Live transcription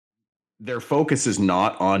their focus is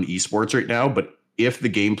not on esports right now, but if the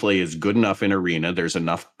gameplay is good enough in arena, there's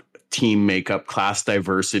enough team makeup, class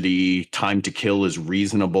diversity, time to kill is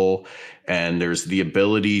reasonable, and there's the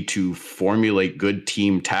ability to formulate good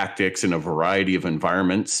team tactics in a variety of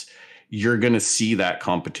environments, you're going to see that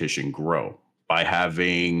competition grow by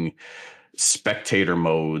having spectator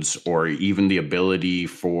modes or even the ability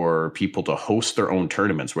for people to host their own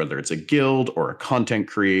tournaments, whether it's a guild or a content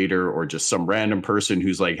creator or just some random person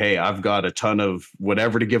who's like, hey, I've got a ton of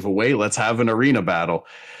whatever to give away. Let's have an arena battle.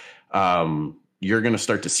 You're going to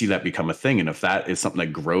start to see that become a thing. And if that is something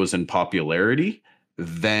that grows in popularity,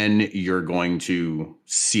 then you're going to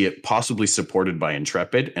see it possibly supported by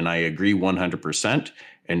Intrepid. And I agree 100%.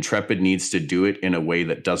 Intrepid needs to do it in a way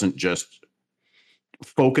that doesn't just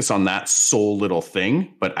focus on that sole little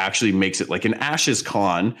thing, but actually makes it like an Ashes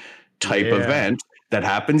Con type event that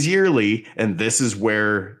happens yearly. And this is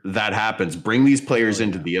where that happens. Bring these players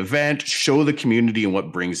into the event, show the community and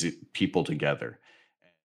what brings people together.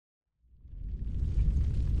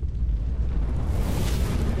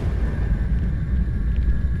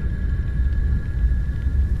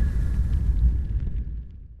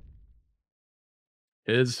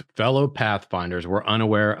 His fellow Pathfinders were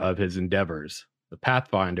unaware of his endeavors. The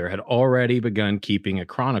Pathfinder had already begun keeping a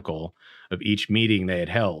chronicle of each meeting they had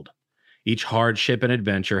held. Each hardship and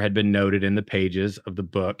adventure had been noted in the pages of the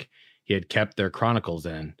book he had kept their chronicles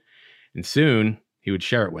in, and soon he would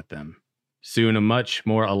share it with them. Soon a much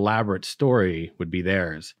more elaborate story would be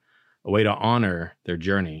theirs, a way to honor their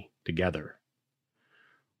journey together.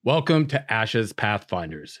 Welcome to Ashes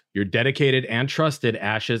Pathfinders, your dedicated and trusted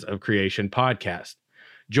Ashes of Creation podcast.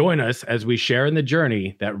 Join us as we share in the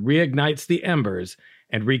journey that reignites the embers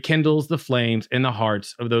and rekindles the flames in the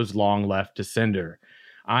hearts of those long left to cinder.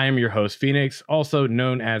 I am your host, Phoenix, also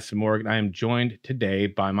known as Simorg, and I am joined today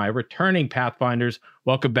by my returning Pathfinders.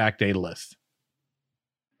 Welcome back, Daedalus.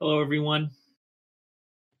 Hello, everyone.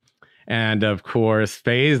 And of course,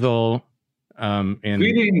 Faisal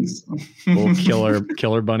in full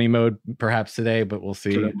killer bunny mode perhaps today, but we'll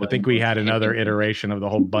see. I think we had another iteration of the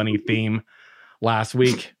whole bunny theme last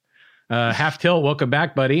week. Half Tilt, welcome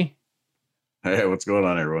back, buddy. Hey, what's going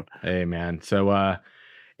on, everyone? Hey, man. So,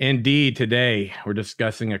 indeed, today we're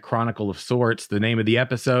discussing a chronicle of sorts, the name of the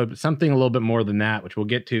episode, but something a little bit more than that, which we'll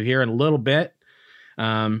get to here in a little bit.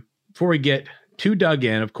 Before we get too dug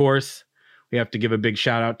in, of course, we have to give a big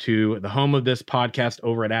shout out to the home of this podcast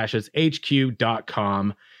over at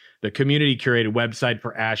asheshq.com, the community curated website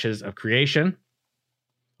for Ashes of Creation.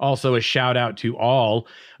 Also, a shout out to all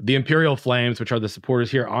the Imperial Flames, which are the supporters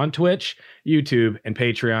here on Twitch, YouTube, and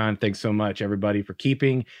Patreon. Thanks so much, everybody, for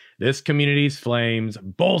keeping this community's flames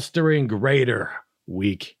bolstering greater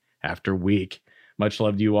week after week. Much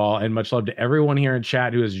love to you all, and much love to everyone here in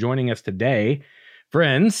chat who is joining us today.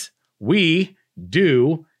 Friends, we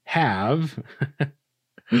do have...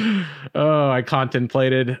 I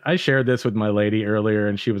contemplated. I shared this with my lady earlier,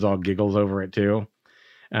 and she was all giggles over it, too.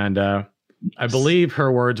 And, I believe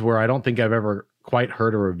her words were, I don't think I've ever quite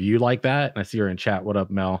heard a review like that. And I see her in chat. What up,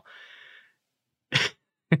 Mel?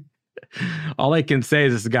 All I can say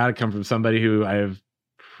is this has got to come from somebody who I have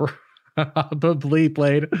probably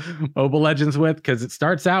played Mobile Legends with, because it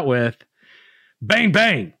starts out with bang,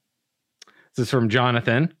 bang. This is from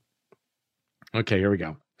Jonathan. Okay, here we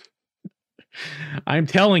go. I'm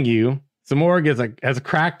telling you, Simorg is as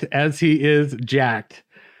cracked as he is jacked.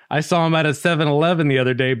 I saw him at a 7-Eleven the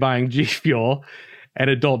other day buying G Fuel and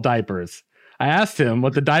adult diapers. I asked him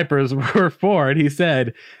what the diapers were for, and he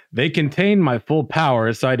said, they contain my full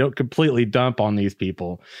power so I don't completely dump on these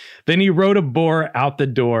people. Then he rode a boar out the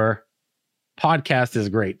door. Podcast is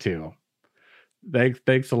great, too.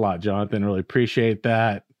 Thanks a lot, Jonathan. Really appreciate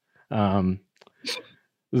that. It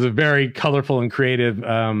was a very colorful and creative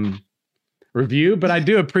review, but I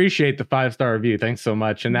do appreciate the 5-star review. Thanks so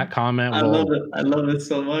much. And that comment, I love it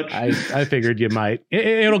so much. I figured you might.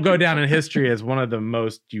 It'll go down in history as one of the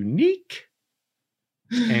most unique,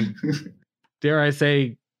 and dare I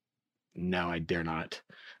say, no, I dare not.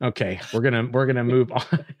 Okay, we're gonna move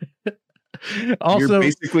on. Also, you're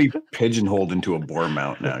basically pigeonholed into a boar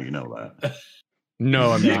mount now. You know that.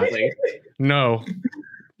 No, I'm not. No,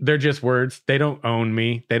 they're just words. They don't own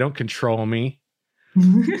me. They don't control me.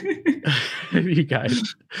 You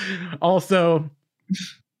guys. Also,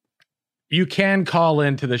 you can call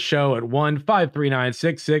into the show at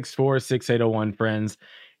 1-539-664-6801, friends.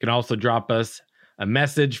 You can also drop us a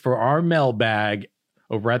message for our mailbag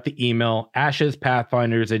over at the email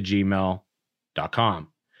ashespathfinders@gmail.com.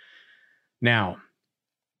 Now,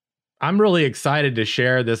 I'm really excited to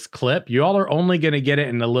share this clip. You all are only going to get it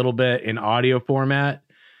in a little bit in audio format.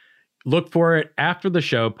 look for it after the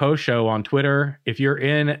show, post show on Twitter. If you're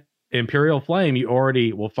in Imperial Flame, you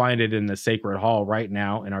already will find it in the Sacred Hall right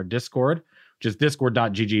now in our Discord, which is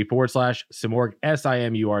discord.gg/Simurgh,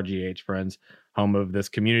 SIMURGH, friends, home of this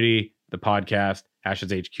community, the podcast,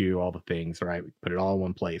 Ashes HQ, all the things, right? We put it all in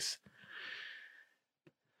one place.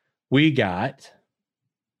 We got,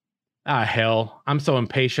 hell, I'm so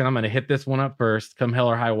impatient. I'm going to hit this one up first. Come hell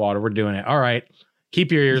or high water, we're doing it. All right.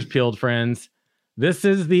 Keep your ears peeled, friends. This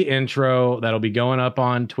is the intro that'll be going up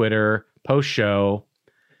on Twitter post-show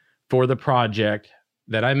for the project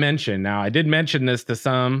that I mentioned. Now, I did mention this to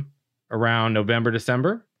some around November,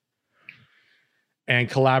 December. And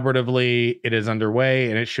collaboratively, it is underway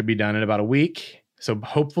and it should be done in about a week. So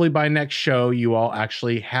hopefully by next show, you all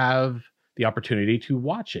actually have the opportunity to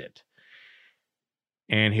watch it.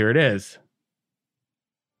 And here it is.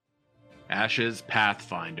 Ashes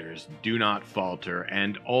Pathfinders do not falter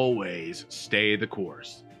and always stay the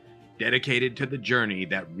course. Dedicated to the journey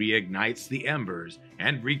that reignites the embers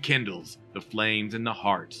and rekindles the flames in the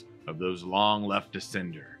hearts of those long left to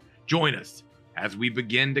cinder. Join us as we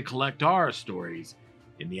begin to collect our stories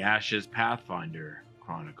in the Ashes Pathfinder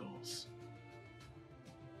Chronicles.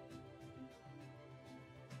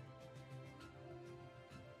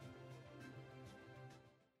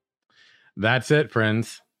 That's it,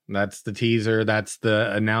 friends. That's the teaser. That's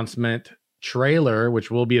the announcement trailer, which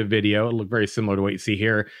will be a video. It'll look very similar to what you see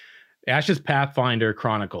here. Ashes Pathfinder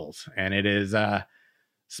Chronicles. And it is,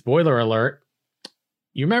 spoiler alert,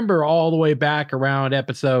 you remember all the way back around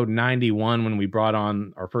episode 91 when we brought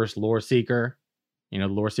on our first Lore Seeker? You know,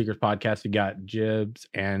 the Lore Seekers podcast, we got Jibs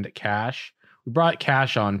and Cash. We brought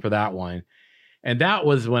Cash on for that one. And that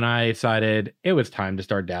was when I decided it was time to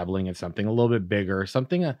start dabbling in something a little bit bigger,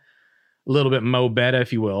 something a little bit mo beta,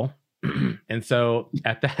 if you will. And so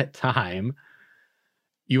at that time,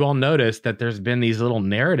 you all noticed that there's been these little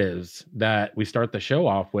narratives that we start the show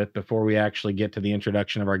off with before we actually get to the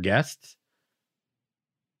introduction of our guests.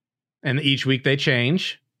 And each week they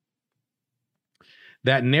change.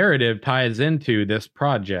 That narrative ties into this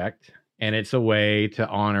project, and it's a way to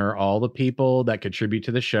honor all the people that contribute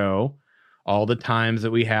to the show, all the times that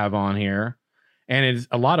we have on here. And in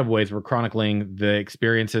a lot of ways, we're chronicling the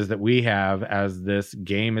experiences that we have as this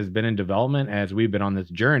game has been in development, as we've been on this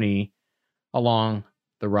journey along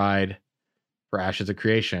the ride for Ashes of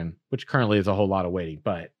Creation, which currently is a whole lot of waiting,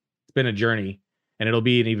 but it's been a journey, and it'll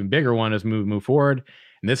be an even bigger one as we move forward.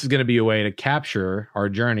 And this is going to be a way to capture our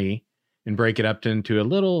journey and break it up into a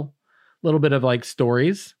little bit of like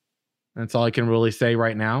stories. That's all I can really say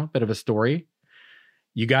right now. Bit of a story.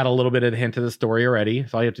 You got a little bit of the hint of the story already.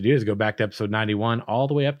 So all you have to do is go back to episode 91 all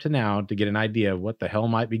the way up to now to get an idea of what the hell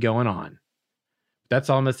might be going on. That's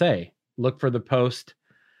all I'm going to say. Look for the post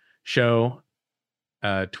show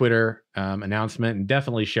Twitter announcement, and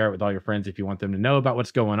definitely share it with all your friends if you want them to know about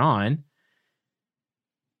what's going on.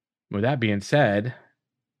 With that being said,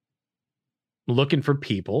 looking for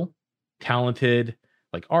people, talented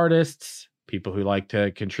like artists, people who like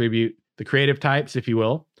to contribute, the creative types, if you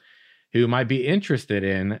will, who might be interested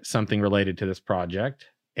in something related to this project,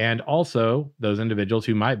 and also those individuals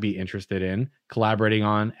who might be interested in collaborating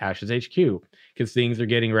on Ashes HQ, because things are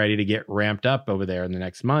getting ready to get ramped up over there in the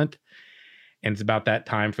next month. And it's about that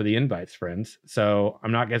time for the invites, friends. So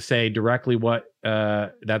I'm not going to say directly what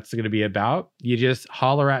that's going to be about. You just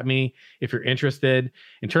holler at me if you're interested.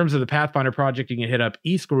 In terms of the Pathfinder project, you can hit up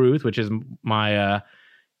Easkaruth, which is my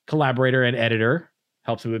collaborator and editor,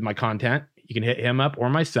 helps me with my content. You can hit him up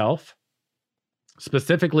or myself,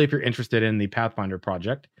 specifically if you're interested in the Pathfinder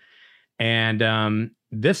project. And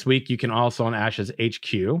this week, you can also on Ashes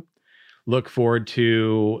HQ look forward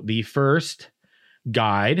to the first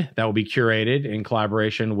guide that will be curated in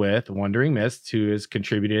collaboration with Wandering Mists, who has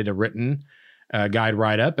contributed a written guide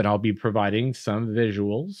write-up, and I'll be providing some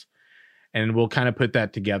visuals, and we'll kind of put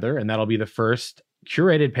that together, and that'll be the first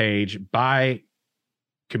curated page by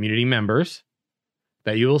community members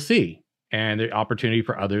that you will see, and the opportunity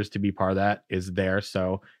for others to be part of that is there.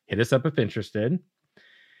 So hit us up if interested.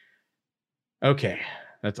 Okay,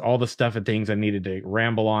 that's all the stuff and things I needed to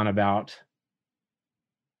ramble on about.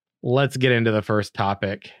 Let's get into the first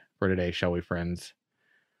topic for today, shall we, friends?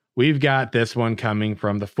 We've got this one coming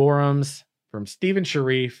from the forums, from Stephen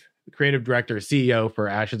Sharif, the creative director, CEO for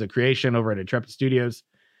Ashes of Creation over at Intrepid Studios.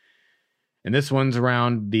 And this one's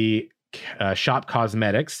around the shop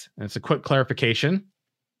cosmetics. And it's a quick clarification.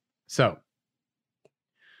 So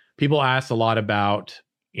people ask a lot about,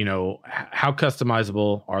 how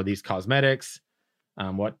customizable are these cosmetics?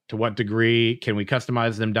 To what degree can we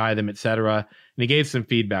customize them, dye them, etc. And he gave some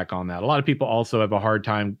feedback on that. A lot of people also have a hard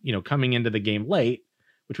time, coming into the game late,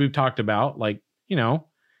 which we've talked about. Like,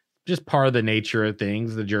 just part of the nature of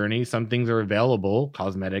things, the journey. Some things are available,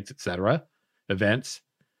 cosmetics, etc., events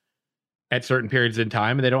at certain periods in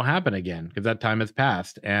time, and they don't happen again because that time has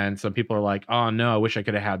passed. And some people are like, oh no, I wish I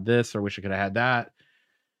could have had this, or wish I could have had that.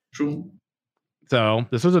 True. So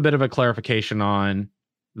this was a bit of a clarification on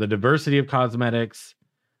the diversity of cosmetics,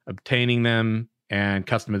 obtaining them, and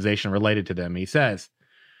customization related to them. He says,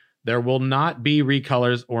 there will not be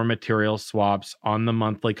recolors or material swaps on the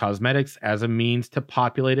monthly cosmetics as a means to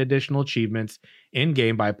populate additional achievements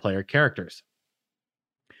in-game by player characters.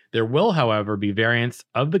 There will, however, be variants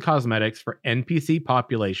of the cosmetics for NPC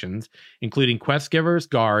populations, including quest givers,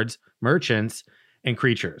 guards, merchants, and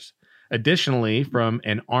creatures. Additionally, from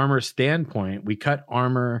an armor standpoint, we cut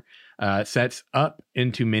armor sets up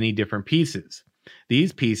into many different pieces.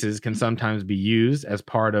 These pieces can sometimes be used as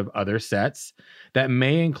part of other sets that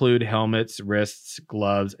may include helmets, wrists,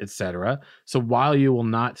 gloves, etc. So while you will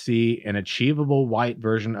not see an achievable white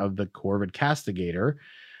version of the Corvid Castigator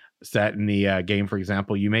set in the game, for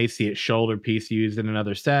example, you may see its shoulder piece used in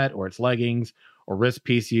another set, or its leggings or wrist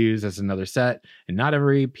piece used as another set, and not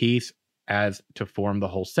every piece as to form the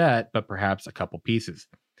whole set, but perhaps a couple pieces.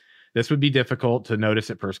 This would be difficult to notice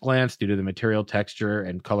at first glance due to the material, texture,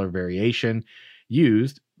 and color variation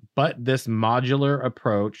used, but this modular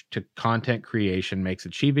approach to content creation makes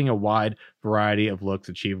achieving a wide variety of looks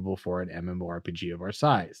achievable for an MMORPG of our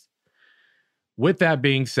size. With that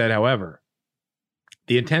being said, however,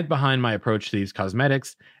 the intent behind my approach to these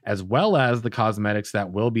cosmetics, as well as the cosmetics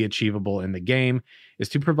that will be achievable in the game, is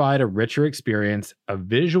to provide a richer experience of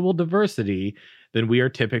visual diversity than we are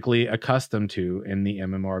typically accustomed to in the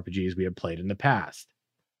MMORPGs we have played in the past.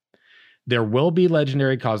 There will be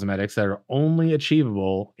legendary cosmetics that are only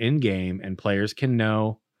achievable in-game, and players can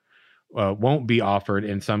know won't be offered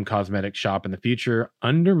in some cosmetic shop in the future,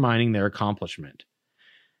 undermining their accomplishment.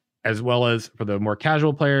 As well as for the more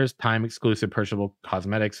casual players, time-exclusive purchasable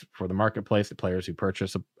cosmetics for the marketplace. The players who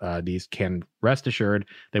purchase these can rest assured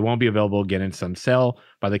they won't be available again in some sale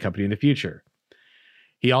by the company in the future.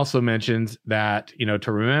 He also mentions that,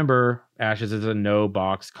 to remember, Ashes is a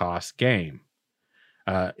no-box cost game.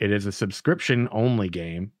 It is a subscription-only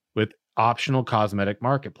game with optional cosmetic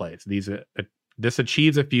marketplace. This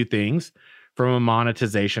achieves a few things from a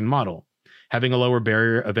monetization model. Having a lower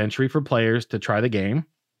barrier of entry for players to try the game,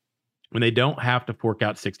 when they don't have to fork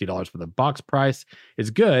out $60 for the box price,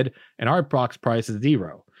 is good, and our box price is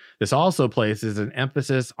 $0. This also places an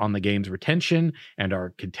emphasis on the game's retention and our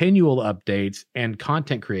continual updates and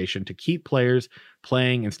content creation to keep players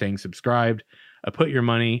playing and staying subscribed. A put your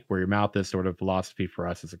money where your mouth is sort of philosophy for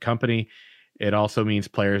us as a company. It also means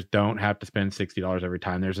players don't have to spend $60 every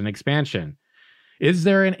time there's an expansion. Is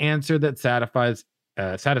there an answer that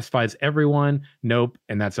satisfies everyone? Nope,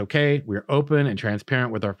 and that's okay. We're open and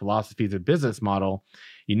transparent with our philosophies and business model.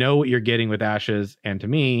 You know what you're getting with Ashes, and to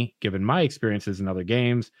me, given my experiences in other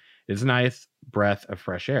games, it's a nice breath of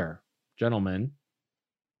fresh air. Gentlemen,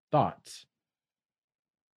 thoughts?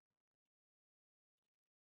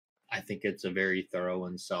 I think it's a very thorough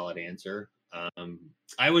and solid answer.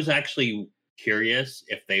 I was actually curious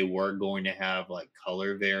if they were going to have like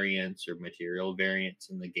color variants or material variants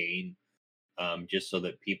in the game, just so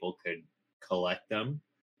that people could collect them.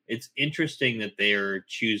 It's interesting that they're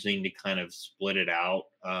choosing to kind of split it out,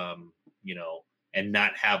 and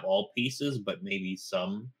not have all pieces, but maybe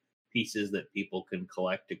some pieces that people can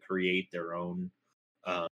collect to create their own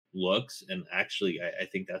looks. And actually, I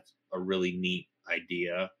think that's a really neat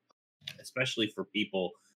idea, especially for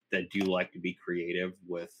people that do like to be creative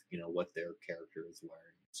with, what their character is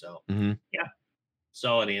wearing. So, yeah,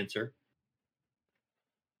 solid answer.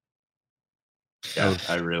 Yeah,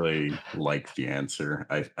 I really like the answer.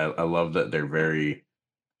 I love that they're very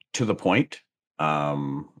to the point.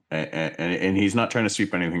 And he's not trying to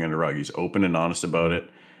sweep anything under the rug. He's open and honest about it.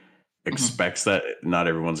 Expects that not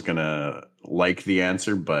everyone's gonna like the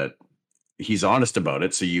answer, but he's honest about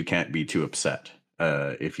it, so you can't be too upset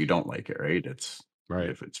if you don't like it, right? It's right.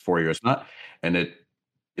 If it's for you, it's not. And it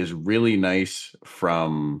is really nice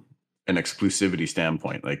from an exclusivity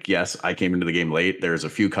standpoint. Like, yes, I came into the game late. There's a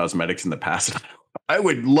few cosmetics in the past I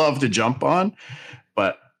would love to jump on,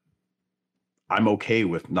 but I'm okay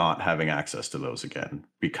with not having access to those again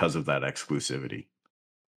because of that exclusivity.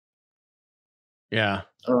 Yeah.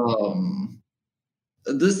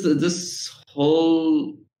 This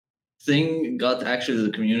whole thing got actually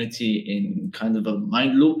the community in kind of a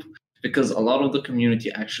mind loop, because a lot of the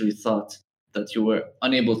community actually thought that you were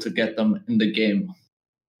unable to get them in the game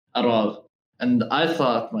at all. And I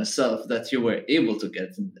thought myself that you were able to get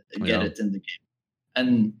it in the game.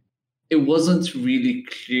 And it wasn't really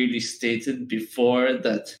clearly stated before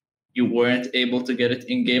that you weren't able to get it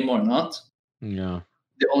in game or not. Yeah.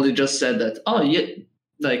 They only just said that, oh yeah,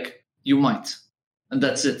 like you might, and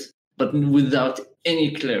that's it, but without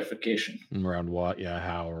any clarification around what,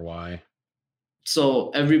 how or why. So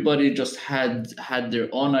everybody just had their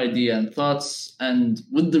own idea and thoughts. And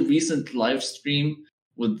with the recent live stream,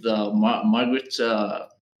 with Margaret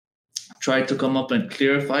tried to come up and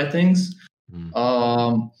clarify things.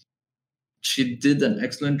 She did an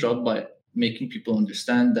excellent job by making people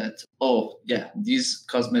understand that, oh yeah, these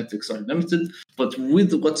cosmetics are limited. But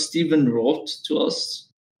with what Steven wrote to us,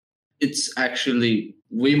 it's actually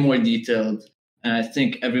way more detailed. And I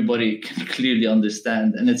think everybody can clearly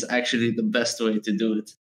understand. And it's actually the best way to do it,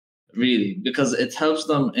 really, because it helps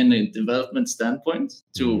them in a development standpoint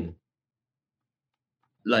to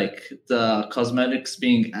like the cosmetics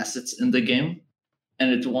being assets in the game.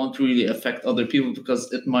 And it won't really affect other people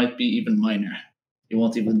because it might be even minor. You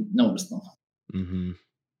won't even notice them. Mm-hmm.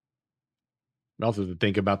 Also to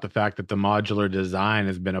think about the fact that the modular design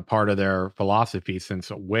has been a part of their philosophy since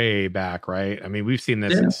way back, right? I mean, we've seen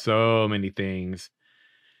this in so many things.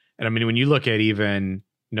 And I mean, when you look at even,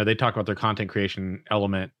 they talk about their content creation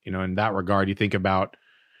element, in that regard, you think about,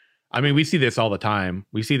 I mean, we see this all the time.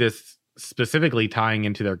 We see this specifically tying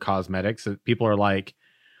into their cosmetics. People are like,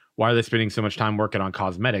 why are they spending so much time working on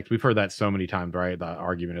cosmetics? We've heard that so many times, right? The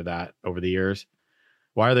argument of that over the years.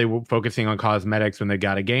 Why are they focusing on cosmetics when they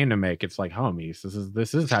got a game to make? It's like, homies,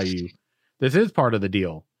 this is part of the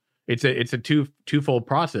deal. It's a twofold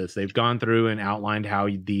process. They've gone through and outlined how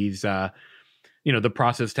these, the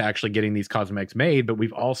process to actually getting these cosmetics made, but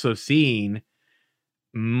we've also seen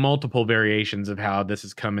multiple variations of how this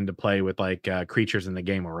has come into play with like creatures in the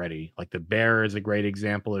game already. Like the bear is a great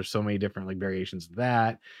example. There's so many different like variations of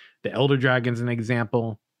that. The Elder Dragon's an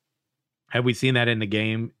example. Have we seen that in the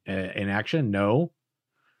game in action? No.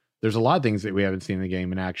 There's a lot of things that we haven't seen in the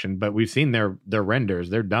game in action, but we've seen their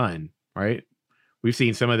renders. They're done, right? We've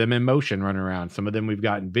seen some of them in motion running around. Some of them we've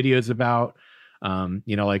gotten videos about,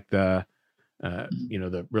 like the,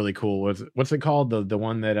 the really cool, what's it called? The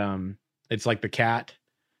one that, it's like the cat.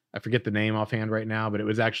 I forget the name offhand right now, but it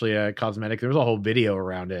was actually a cosmetic. There was a whole video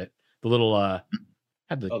around it. The little,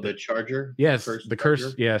 had the charger? Yes. The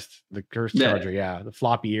curse. Yes. The cursed charger. Yeah. The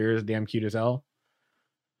floppy ears, damn cute as hell.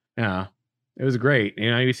 Yeah. It was great.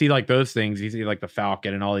 You see like those things, you see like the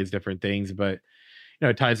Falcon and all these different things, but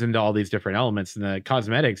it ties into all these different elements. And the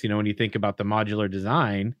cosmetics, when you think about the modular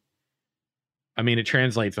design, I mean, it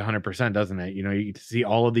translates 100%, doesn't it? You see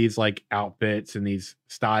all of these like outfits and these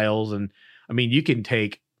styles. And I mean,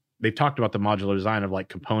 they've talked about the modular design of like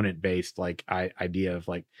component based, like idea of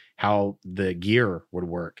like how the gear would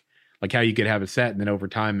work, like how you could have a set and then over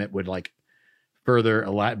time it would like further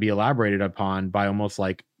be elaborated upon by almost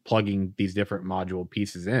like plugging these different module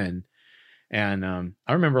pieces in. And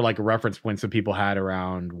I remember like a reference point some people had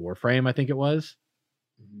around Warframe, I think it was.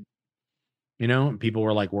 People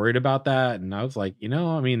were like worried about that. And I was like,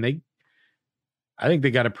 I mean, I think they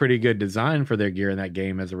got a pretty good design for their gear in that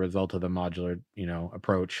game as a result of the modular,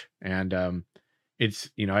 approach. And it's,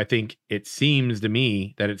 I think it seems to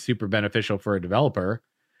me that it's super beneficial for a developer.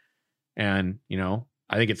 And,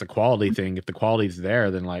 I think it's a quality thing. If the quality's there,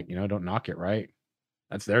 then like, don't knock it, right?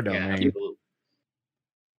 That's their domain.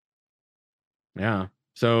 Yeah.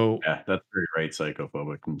 So yeah, that's very right.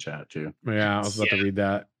 Psychophobic in chat too. Yeah, I was about to read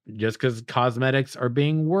that. Just because cosmetics are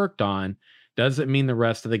being worked on doesn't mean the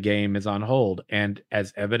rest of the game is on hold. And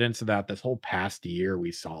as evidence of that, this whole past year,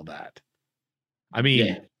 we saw that. I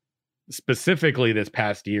mean, specifically this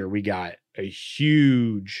past year, we got a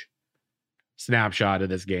huge snapshot of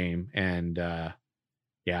this game. And I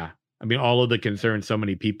mean, all of the concerns so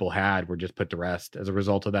many people had were just put to rest as a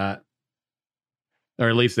result of that. Or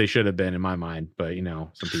at least they should have been in my mind. But,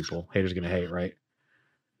 some people, haters going to hate, right?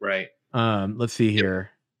 Right. Let's see here.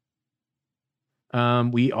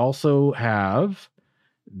 We also have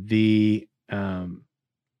the, I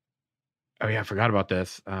forgot about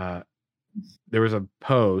this. There was a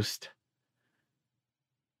post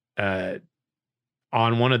on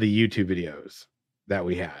one of the YouTube videos that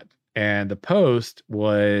we had. And the post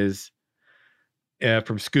was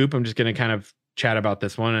from Scoop. I'm just going to kind of chat about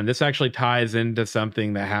this one. And this actually ties into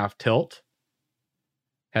something that Half Tilt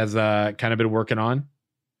has kind of been working on.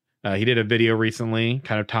 He did a video recently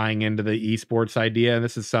kind of tying into the esports idea. And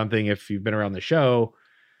this is something, if you've been around the show,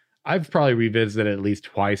 I've probably revisited at least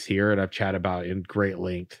twice here and I've chatted about in great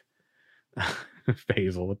length.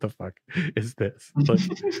 Basil, what the fuck is this?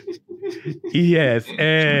 Yes,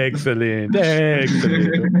 excellent.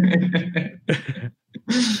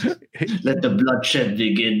 Let the bloodshed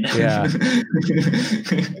begin. Yeah.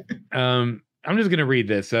 I'm just gonna read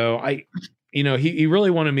this. So he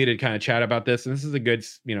really wanted me to kind of chat about this, and this is a good,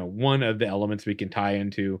 one of the elements we can tie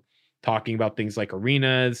into talking about things like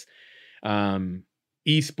arenas,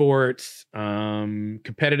 esports,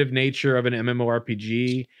 competitive nature of an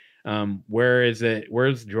MMORPG.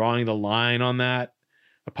 Where's drawing the line on that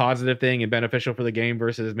a positive thing and beneficial for the game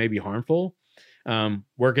versus maybe harmful?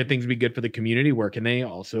 Where can things be good for the community? Where can they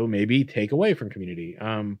also maybe take away from community?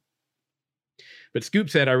 But Scoop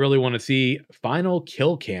said, I really want to see final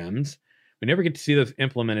kill cams. We never get to see those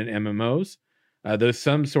implemented in MMOs. There's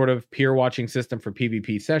some sort of peer watching system for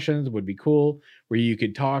PvP sessions would be cool, where you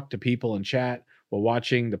could talk to people and chat while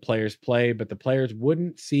watching the players play, but the players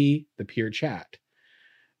wouldn't see the peer chat.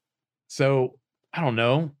 So I don't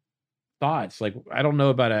know. Thoughts? Like, I don't know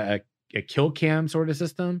about a kill cam sort of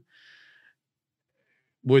system.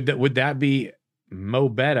 Would that be mo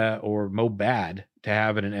beta or mo bad to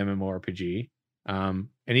have in an MMORPG? And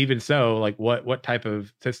even so, like what type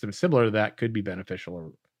of system similar to that could be beneficial,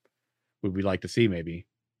 or would we like to see maybe?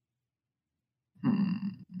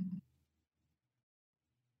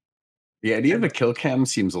 The idea of a kill cam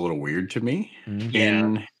seems a little weird to me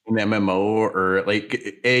in MMO, or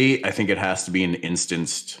like I think it has to be an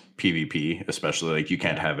instanced PvP, especially like you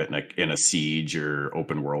can't have it in a siege or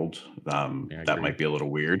open world. That might be a little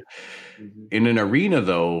weird. Mm-hmm. In an arena,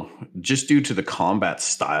 though, just due to the combat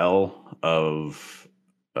style of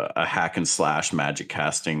a hack and slash magic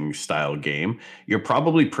casting style game, you're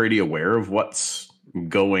probably pretty aware of what's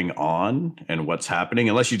going on and what's happening,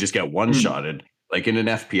 unless you just get one-shotted. Like in an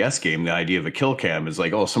FPS game, the idea of a kill cam is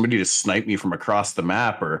like, oh, somebody just sniped me from across the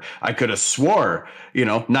map, or I could have swore,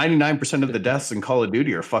 99% of the deaths in Call of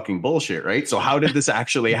Duty are fucking bullshit, right? So how did this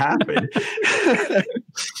actually happen?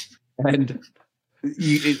 And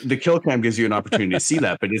the kill cam gives you an opportunity to see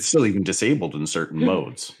that, but it's still even disabled in certain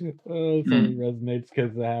modes. Oh, sorry, resonates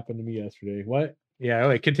because that happened to me yesterday. What? Yeah,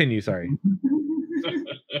 wait, continue, sorry.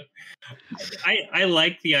 I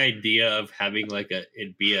like the idea of having like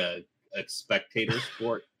it'd be a spectator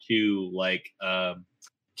sport to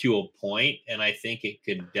to a point, and I think it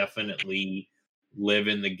could definitely live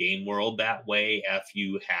in the game world that way if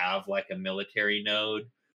you have like a military node,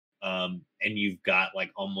 and you've got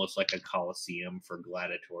like almost like a coliseum for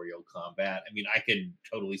gladiatorial combat. I mean, I could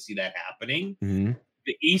totally see that happening. Mm-hmm.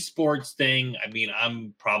 The esports thing, I mean,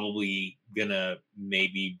 I'm probably gonna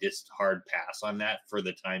maybe just hard pass on that for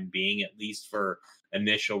the time being, at least for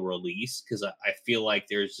initial release, because I feel like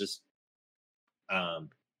there's just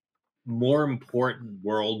more important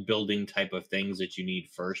world building type of things that you need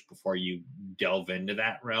first before you delve into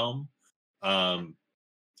that realm.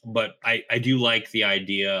 But I do like the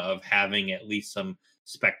idea of having at least some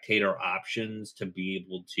spectator options to be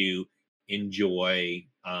able to enjoy,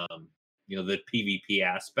 the PvP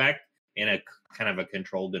aspect in a kind of a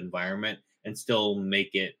controlled environment and still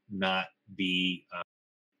make it not be,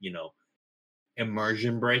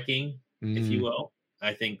 immersion breaking, if you will.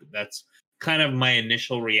 I think that's kind of my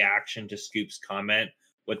initial reaction to Scoop's comment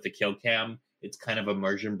with the kill cam. It's kind of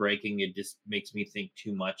immersion breaking. It just makes me think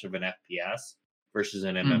too much of an FPS versus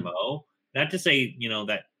an MMO. Not to say,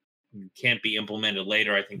 that can't be implemented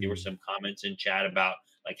later. I think there were some comments in chat about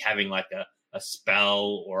like having like a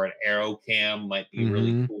spell or an arrow cam might be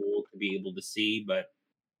really cool to be able to see, but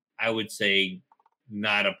I would say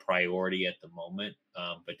not a priority at the moment,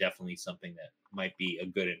 but definitely something that might be a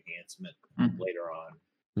good enhancement later on.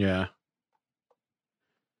 Yeah.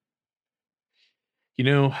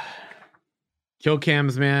 Kill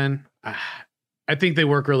cams, man, I think they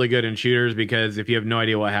work really good in shooters, because if you have no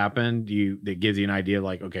idea what happened, it gives you an idea of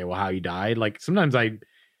like, okay, well, how you died. Like sometimes when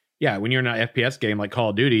you're in an FPS game like Call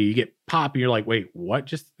of Duty, you get popped and you're like, wait,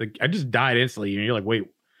 what? I just died instantly. And you're like, wait,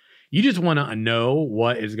 you just want to know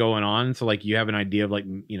what is going on. So like you have an idea of like,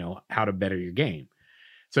 how to better your game.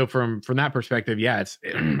 So from that perspective, yeah,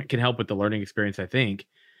 it can help with the learning experience, I think.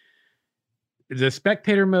 The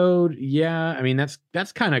spectator mode, yeah, I mean that's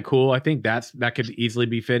kind of cool. I think that could easily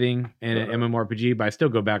be fitting in an MMORPG, but I still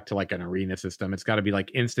go back to like an arena system. It's got to be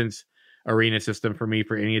like instance arena system for me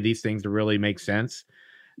for any of these things to really make sense.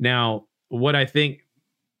 Now, what I think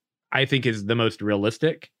is the most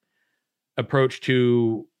realistic approach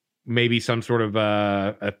to maybe some sort of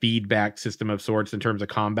a feedback system of sorts in terms of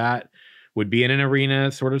combat would be in an arena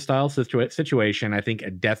sort of style situation. I think a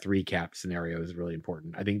death recap scenario is really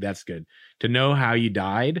important. I think that's good to know how you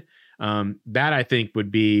died. That I think would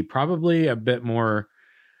be probably a bit more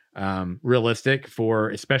realistic for,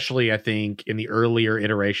 especially I think in the earlier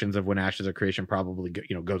iterations of when Ashes of Creation probably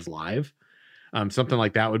goes live. Something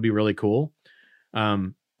like that would be really cool. But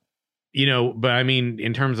I mean,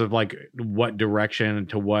 in terms of like what direction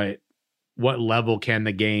to what level can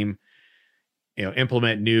the game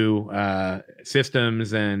implement new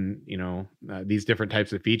systems and these different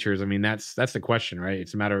types of features. I mean, that's the question, right?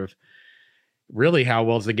 It's a matter of really how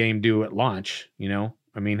well does the game do at launch.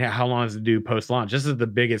 I mean, how long does it do post launch? This is the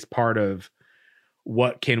biggest part of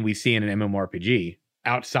what can we see in an MMORPG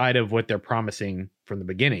outside of what they're promising from the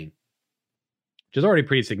beginning, which is already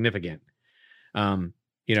pretty significant.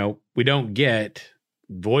 We don't get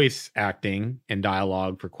voice acting and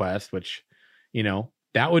dialogue for Quest, which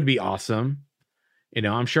that would be awesome.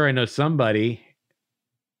 I'm sure I know somebody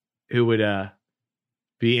who would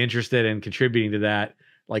be interested in contributing to that,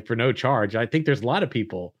 like for no charge. I think there's a lot of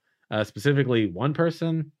people, specifically one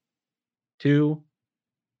person, 2,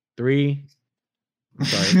 3.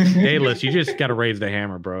 Sorry, Daedalus, you just got to raise the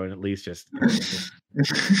hammer, bro, and at least just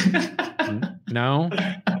no.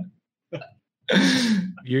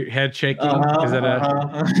 Your head shaking. Is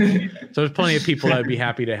that So there's plenty of people that would be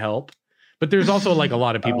happy to help. But there's also like a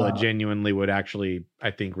lot of people that genuinely would actually, I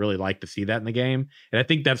think, really like to see that in the game. And I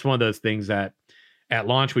think that's one of those things that at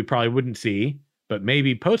launch we probably wouldn't see, but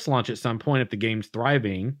maybe post-launch at some point if the game's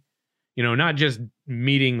thriving, not just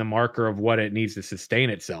meeting the marker of what it needs to sustain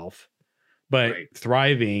itself, but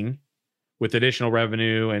thriving with additional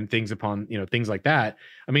revenue and things things like that.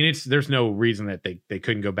 I mean, there's no reason that they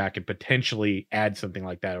couldn't go back and potentially add something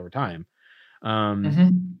like that over time.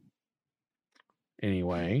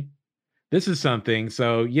 Anyway, this is something.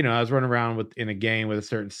 So, I was running around in a game with a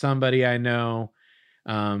certain somebody I know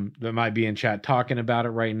that might be in chat talking about it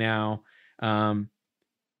right now. And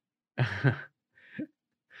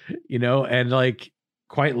like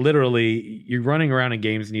quite literally, you're running around in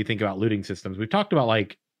games and you think about looting systems. We've talked about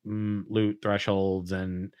like loot thresholds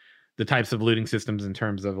and the types of looting systems in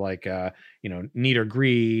terms of like need or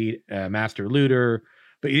greed, master looter,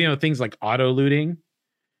 but things like auto looting.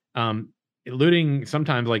 Looting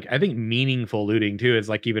sometimes, like I think meaningful looting too is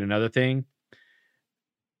like even another thing,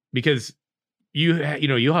 because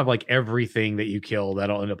you'll have like everything that you kill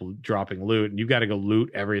that'll end up dropping loot, and you've got to go loot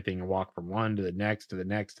everything and walk from one to the next to the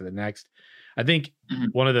next to the next. I think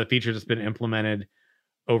one of the features that's been implemented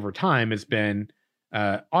over time has been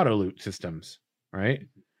auto loot systems, right?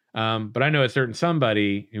 But I know a certain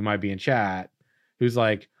somebody who might be in chat who's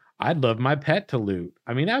like, I'd love my pet to loot.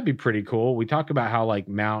 I mean, that'd be pretty cool. We talk about how like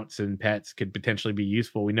mounts and pets could potentially be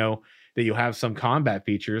useful. We know that you'll have some combat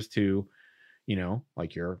features to,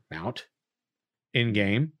 like your mount in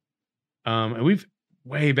game. And we've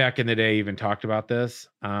way back in the day even talked about this.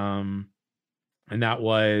 And that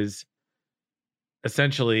was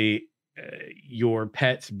essentially your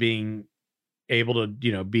pets being able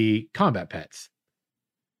to, be combat pets.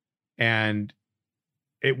 And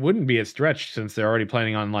it wouldn't be a stretch since they're already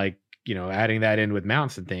planning on like, adding that in with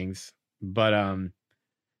mounts and things. But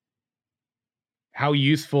how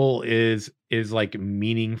useful is like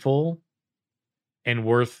meaningful and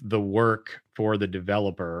worth the work for the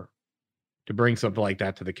developer to bring something like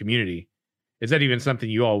that to the community? Is that even something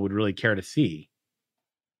you all would really care to see?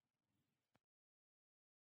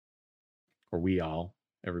 Or we all,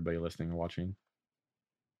 everybody listening and watching?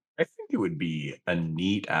 I think it would be a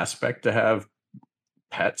neat aspect to have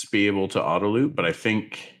pets be able to auto loot, but I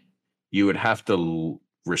think you would have to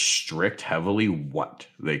restrict heavily what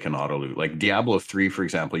they can auto loot. Like Diablo 3, for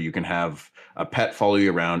example, you can have a pet follow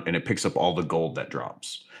you around and it picks up all the gold that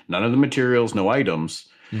drops. None of the materials, no items.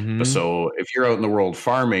 But so if you're out in the world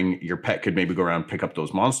farming, your pet could maybe go around and pick up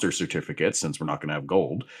those monster certificates, since we're not going to have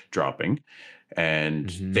gold dropping, and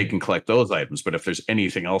they can collect those items. But if there's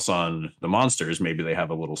anything else on the monsters, maybe they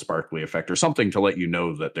have a little sparkly effect or something to let you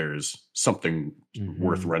know that there's something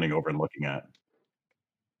worth running over and looking at.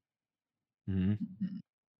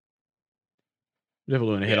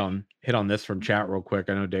 Definitely want to hit on this from chat real quick.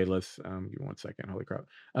 I know Daedalus. Give me 1 second. Holy crap.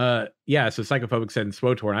 Yeah. So Psychophobic said in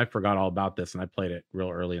SWOTOR, and I forgot all about this, and I played it real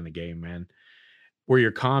early in the game, man. Where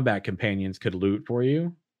your combat companions could loot for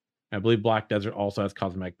you. I believe Black Desert also has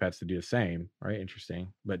cosmetic pets to do the same, right?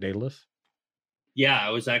 Interesting. But Daedalus? Yeah, I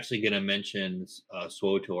was actually going to mention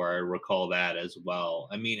SWOTOR. I recall that as well.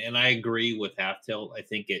 I mean, and I agree with Half Tilt. I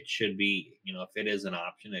think it should be, if it is an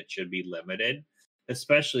option, it should be limited,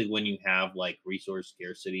 especially when you have like resource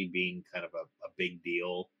scarcity being kind of a big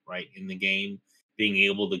deal, right, in the game. Being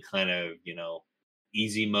able to kind of,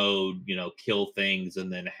 easy mode, kill things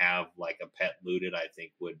and then have like a pet looted, I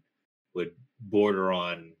think would border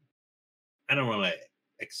on, I don't want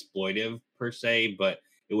to exploitive per se, but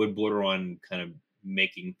it would border on kind of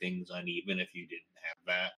making things uneven if you didn't have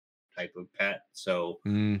that type of pet. So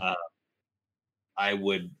I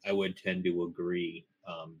would tend to agree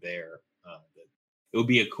there. That it would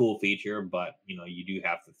be a cool feature, but you do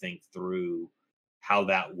have to think through how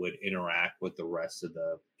that would interact with the rest of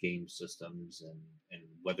the game systems, and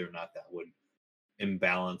whether or not that would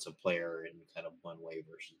imbalance a player in kind of one way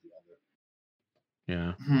versus the other.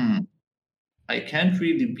 Yeah. I can't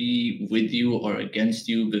really be with you or against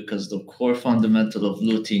you because the core fundamental of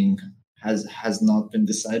looting has not been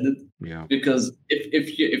decided. Yeah. Because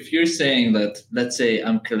if you're saying that, let's say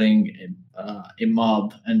I'm killing a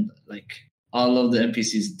mob and like all of the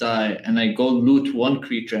NPCs die, and I go loot one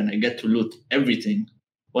creature and I get to loot everything,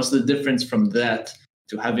 what's the difference from that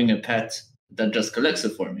to having a pet that just collects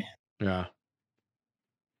it for me? Yeah.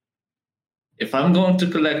 If I'm going to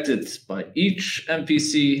collect it by each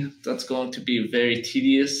NPC, that's going to be very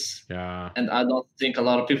tedious. Yeah. And I don't think a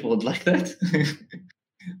lot of people would like that.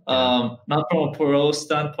 Yeah. Not from a pro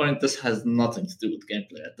standpoint, this has nothing to do with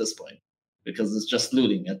gameplay at this point, because it's just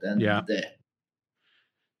looting at the end of the day.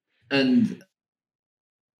 And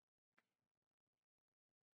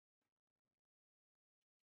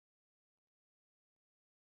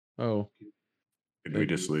Oh, Did we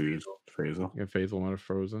just lose Faisal? yeah, Faisal might have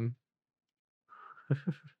frozen.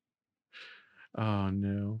 Oh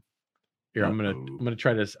no. Here, I'm gonna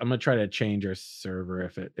try to change our server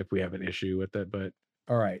if we have an issue with it. But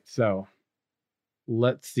all right, so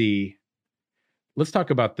let's see. Let's talk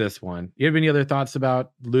about this one. You have any other thoughts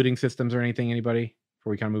about looting systems or anything, anybody,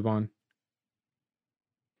 before we kind of move on?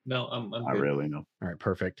 No, I'm Not good. really, no. All right,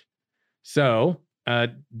 perfect. So,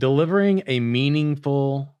 delivering a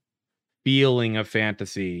meaningful feeling of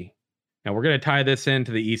fantasy. Now, we're going to tie this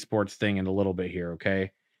into the esports thing in a little bit here,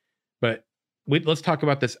 okay? But let's talk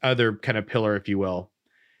about this other kind of pillar, if you will.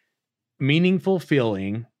 Meaningful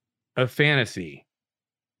feeling of fantasy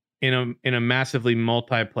in a massively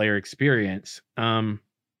multiplayer experience. How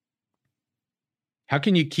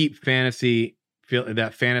can you keep fantasy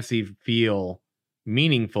feel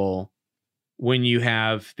meaningful when you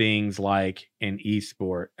have things like an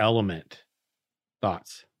esport element?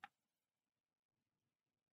 Thoughts?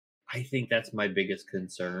 I think that's my biggest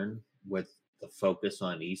concern with the focus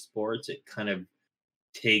on esports. It kind of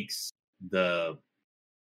takes the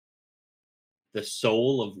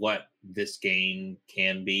soul of what this game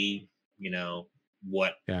can be,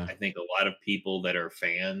 what I think a lot of people that are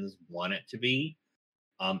fans want it to be.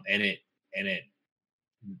 And it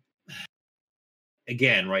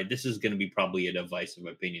again, right, this is going to be probably a divisive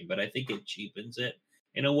opinion, but I think it cheapens it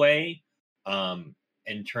in a way, and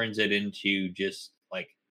turns it into just like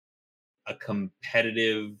a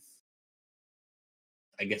competitive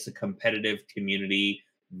community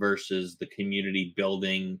versus the community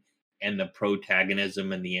building and the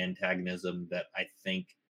protagonism and the antagonism that I think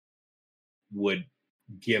would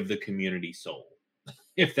give the community soul,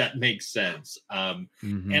 if that makes sense. And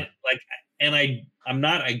I'm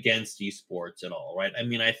not against esports at all, right? I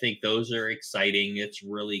mean, I think those are exciting. It's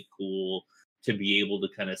really cool to be able to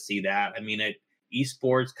kind of see that. I mean,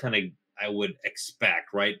 esports kind of, I would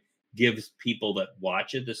expect, right, gives people that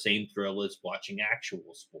watch it the same thrill as watching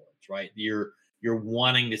actual sports, right? You're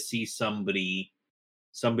wanting to see somebody's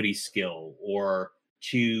skill or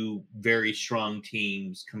two very strong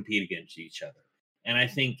teams compete against each other. And I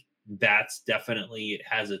think that's definitely, it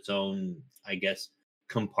has its own, I guess,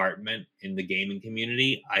 compartment in the gaming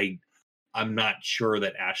community. I'm not sure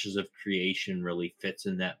that Ashes of Creation really fits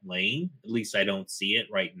in that lane. At least I don't see it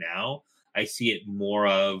right now. I see it more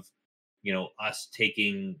of, us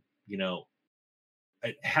taking,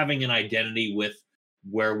 having an identity with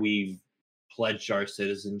where we've pledged our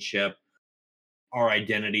citizenship, our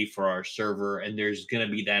identity for our server, and there's going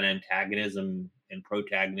to be that antagonism and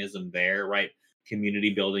protagonism there, right?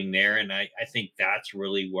 Community building there. And I think that's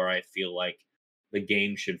really where I feel like the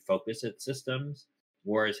game should focus its systems,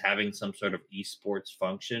 whereas having some sort of esports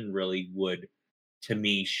function really would, to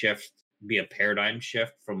me, be a paradigm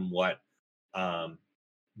shift from what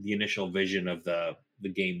the initial vision of the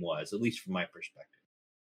game was, at least from my perspective.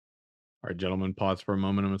 All right, gentlemen, pause for a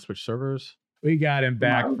moment. I'm going to switch servers. We got him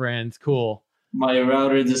back, friends. Cool. My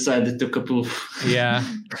router decided to kapoof. Yeah,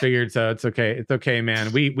 figured so. It's okay. It's okay,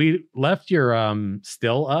 man. We left your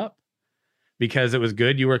still up because it was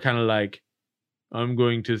good. You were kind of like, I'm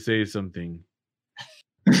going to say something.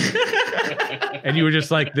 And you were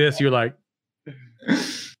just like this. You're like,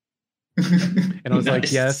 and I was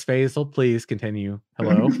like, yes, Faisal, please continue.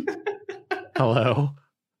 Hello? Hello?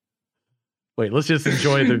 Wait, let's just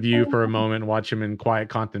enjoy the view for a moment and watch him in quiet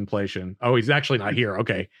contemplation. Oh, he's actually not here.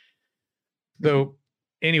 Okay. So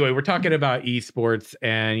anyway, we're talking about esports,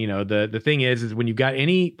 and the thing is when you've got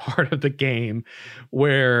any part of the game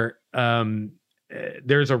where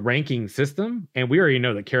there's a ranking system, and we already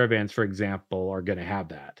know that caravans, for example, are going to have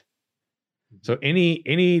that. So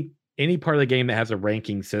any any part of the game that has a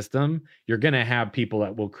ranking system, you're going to have people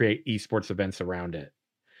that will create esports events around it.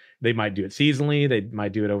 They might do it seasonally. They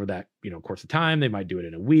might do it over that, course of time. They might do it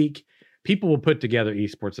in a week. People will put together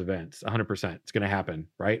esports events 100%. It's going to happen,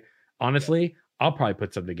 right? Honestly, I'll probably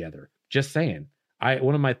put some together. Just saying.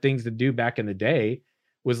 One of my things to do back in the day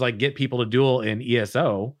was like get people to duel in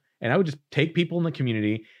ESO. And I would just take people in the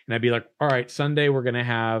community and I'd be like, all right, Sunday, we're going to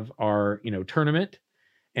have our, tournament,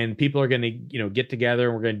 and people are going to, get together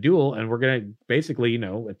and we're going to duel, and we're going to basically,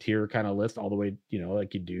 a tier kind of list all the way,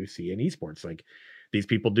 like you do see in esports. Like these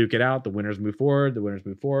people duke it out, the winners move forward,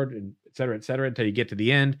 and et cetera, until you get to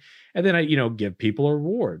the end. And then I, give people a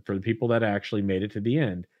reward for the people that actually made it to the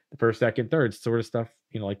end, the first, second, third sort of stuff,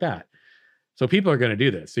 like that. So people are going to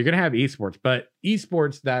do this. So you're going to have esports, but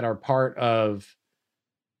esports that are part of,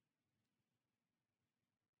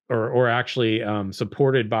 or actually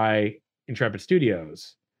supported by Intrepid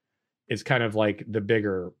Studios is kind of like the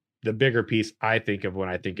bigger piece, I think, of when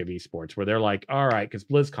I think of esports, where they're like, all right, because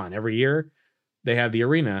BlizzCon every year they have the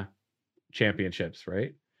arena championships,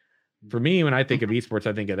 right? For me, when I think of esports,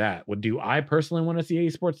 I think of that. Do I personally want to see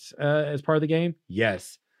esports as part of the game?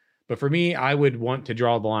 Yes. But for me, I would want to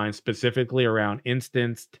draw the line specifically around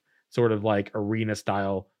instanced sort of like arena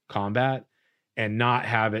style combat, and not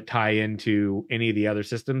have it tie into any of the other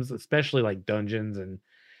systems, especially like dungeons and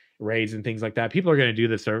raids and things like that. People are going to do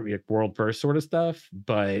this world first sort of stuff.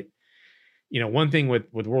 But, one thing with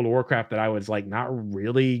World of Warcraft that I was like not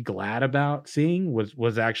really glad about seeing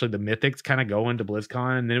was actually the mythics kind of go into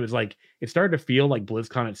BlizzCon. And then it was like, it started to feel like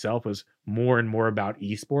BlizzCon itself was more and more about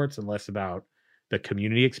esports and less about the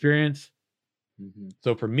community experience. Mm-hmm.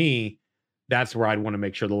 So for me, that's where I'd want to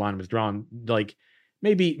make sure the line was drawn. Like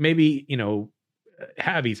maybe,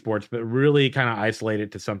 have esports, but really kind of isolate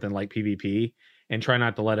it to something like PvP and try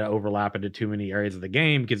not to let it overlap into too many areas of the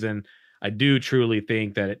game, because then I do truly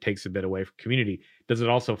think that it takes a bit away from community. Does it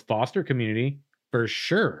also foster community? For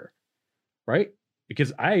sure. Right?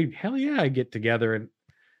 Because I get together and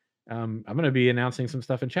I'm going to be announcing some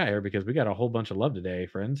stuff in chat here because we got a whole bunch of love today,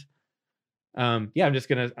 friends. I'm just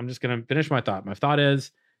going to finish my thought. My thought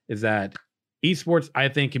is that esports, I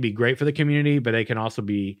think, can be great for the community, but they can also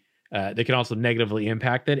be they can also negatively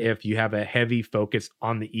impact it if you have a heavy focus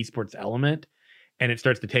on the esports element and it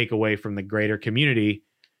starts to take away from the greater community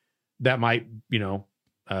that might,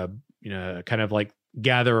 kind of like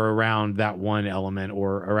gather around that one element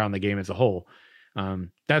or around the game as a whole.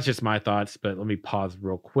 That's just my thoughts, but let me pause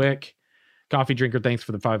real quick. Coffee Drinker, thanks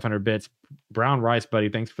for the 500 bits. Brown Rice Buddy,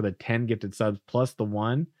 thanks for the 10 gifted subs plus the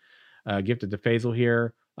 1 gifted to Faisal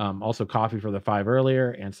here. Also Coffee for the 5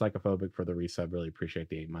 earlier, and Psychophobic for the resub. Really appreciate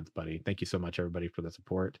the 8 months, buddy. Thank you so much, everybody, for the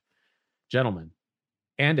support. Gentlemen,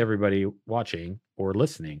 and everybody watching or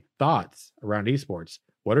listening, thoughts around esports.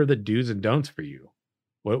 What are the do's and don'ts for you?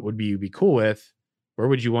 What would you be cool with? Where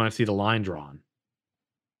would you want to see the line drawn?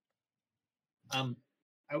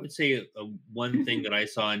 I would say one thing that I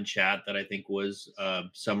saw in chat that I think was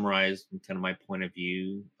summarized in kind of my point of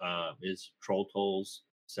view is Troll Tolls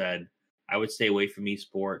said, I would stay away from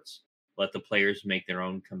esports. Let the players make their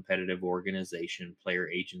own competitive organization. Player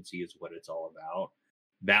agency is what it's all about.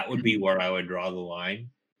 That would be where I would draw the line.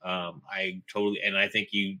 I think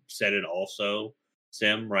you said it also,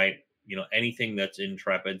 Sim, right? Anything that's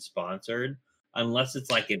Intrepid sponsored, unless it's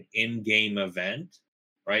like an in-game event,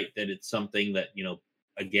 right? That it's something that,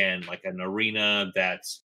 again, like an arena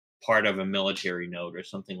that's part of a military node or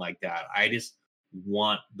something like that. I just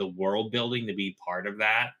want the world building to be part of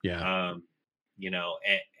that. Yeah.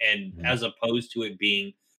 And as opposed to it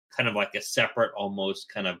being kind of like a separate, almost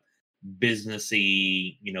kind of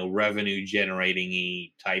businessy, revenue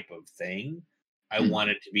generating type of thing. I want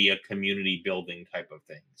it to be a community building type of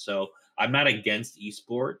thing. So I'm not against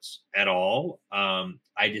esports at all.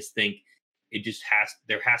 I just think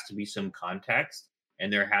there has to be some context,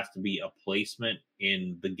 and there has to be a placement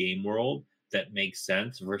in the game world that makes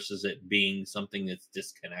sense versus it being something that's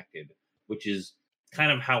disconnected, which is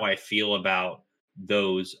kind of how I feel about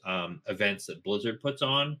those events that Blizzard puts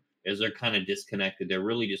on. Is they're kind of disconnected. They're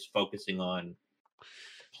really just focusing on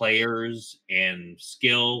players and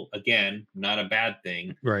skill. Again, not a bad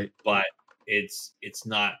thing, right? But it's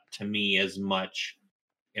not, to me, as much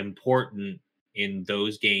important in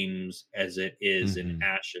those games as it is in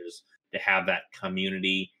Ashes to have that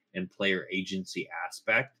community and player agency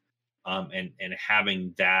aspect, and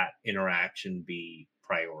having that interaction be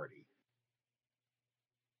priority.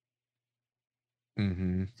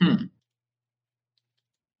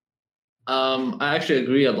 I actually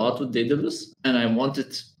agree a lot with Daedalus, and I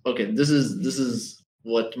wanted. Okay, this is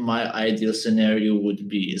what my ideal scenario would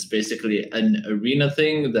be. Is basically an arena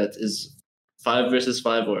thing that is 5 versus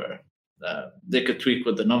 5 or they could tweak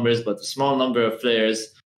with the numbers, but a small number of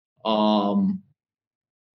players, and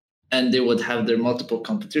they would have their multiple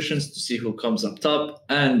competitions to see who comes up top.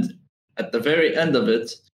 And at the very end of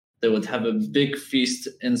it, they would have a big feast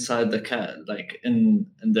inside the like in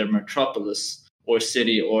their metropolis or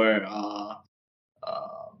city or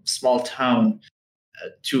small town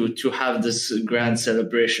to have this grand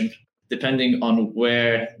celebration, depending on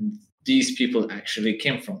where these people actually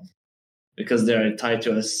came from, because they are tied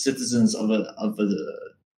to as citizens of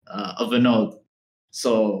a node.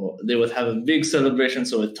 So they would have a big celebration,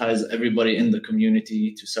 so it ties everybody in the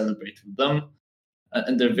community to celebrate with them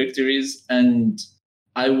and their victories. And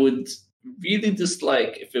I would really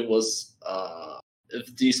dislike if it was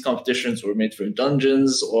if these competitions were made for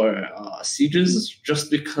dungeons or sieges, just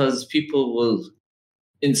because people will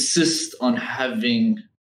insist on having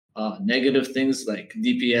negative things like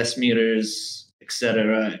DPS meters,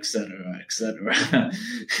 etc., etc., etc.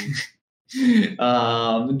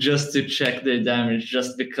 Just to check their damage,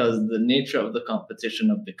 just because the nature of the competition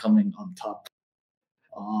of becoming on top.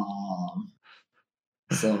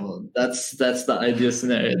 So that's the ideal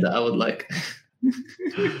scenario that I would like.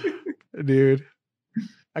 Dude,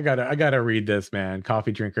 I gotta read this, man.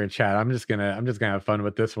 Coffee drinker in chat. I'm just gonna have fun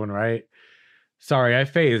with this one, right? Sorry, I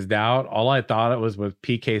phased out. All I thought it was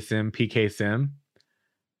PK Sim.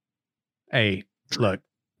 Hey, look.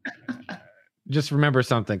 Just remember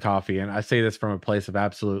something, Coffee, and I say this from a place of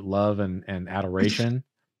absolute love and adoration.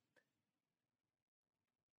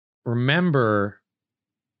 Remember,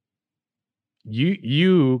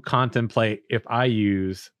 you contemplate if I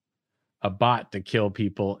use a bot to kill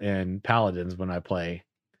people in Paladins when I play,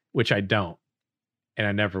 which I don't, and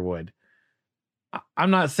I never would.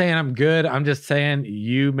 I'm not saying I'm good. I'm just saying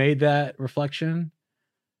you made that reflection.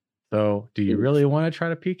 So, do you really want to try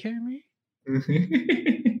to PK me?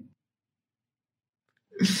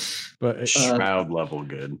 But Shroud level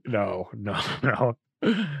good. No.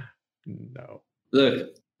 Look,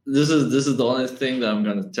 this is the only thing that I'm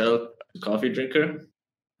gonna tell the coffee drinker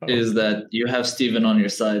is that you have Steven on your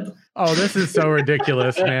side. Oh, this is so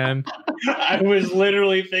ridiculous, man. I was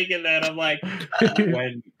literally thinking that. I'm like,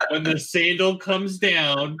 when the sandal comes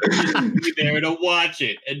down, just be there to watch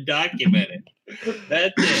it and document it.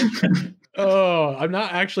 That's it. Oh, I'm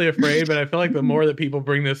not actually afraid, but I feel like the more that people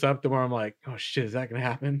bring this up, the more I'm like, oh shit, is that gonna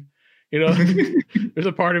happen? You know, there's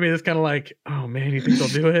a part of me that's kind of like, oh man, you think they'll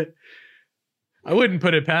do it? I wouldn't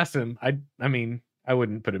put it past him. I mean, I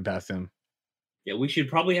wouldn't put it past him. Yeah, we should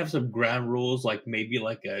probably have some ground rules, like maybe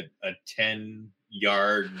like a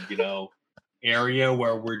 10-yard, area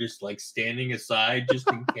where we're just like standing aside just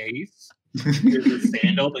in case there's a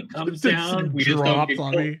sandal that comes down. We just don't get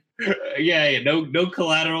on me. Yeah, no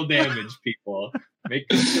collateral damage, people. Make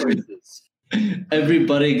good choices.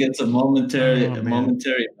 Everybody gets a momentary map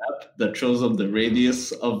that shows up the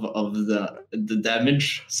radius of the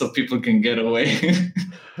damage, so people can get away.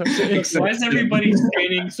 Why is everybody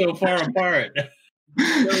standing so far apart?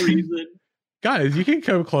 No reason. Guys, you can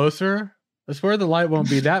come closer. I swear the light won't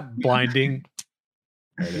be that blinding.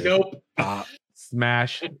 Nope.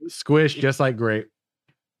 Smash, squish, just like grape.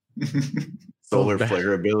 Solar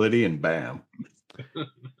flare ability and bam.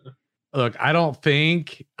 Look, I don't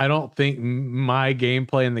think my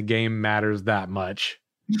gameplay in the game matters that much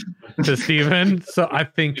to Steven, so I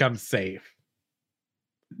think I'm safe.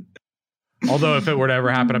 Although if it were to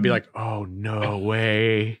ever happen, I'd be like, oh no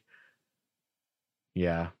way.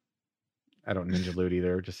 Yeah. I don't ninja loot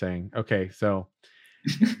either, just saying. Okay, so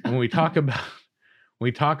when we talk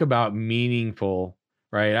about meaningful,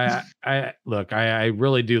 right? I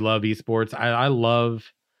really do love esports.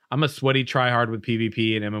 I'm a sweaty tryhard with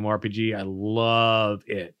PvP and MMORPG. I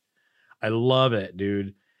love it,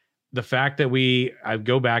 dude. The fact that I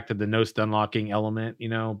go back to the no stun locking element,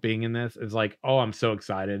 being in this is like, oh, I'm so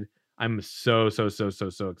excited. I'm so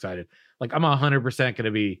excited. Like I'm 100% going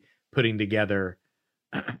to be putting together.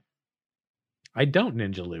 I don't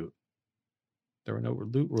ninja loot. There were no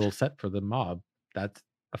loot rules set for the mob. That's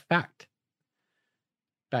a fact.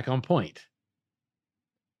 Back on point.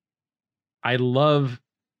 I love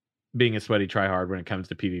being a sweaty tryhard when it comes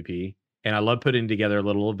to PvP. And I love putting together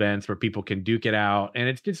little events where people can duke it out. And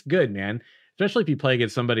it's just good, man. Especially if you play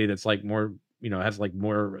against somebody that's like more, has like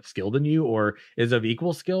more skill than you or is of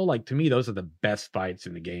equal skill. Like to me, those are the best fights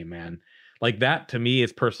in the game, man. Like that to me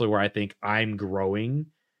is personally where I think I'm growing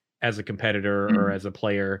as a competitor or as a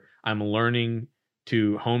player. I'm learning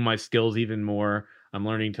to hone my skills even more. I'm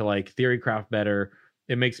learning to like theory craft better.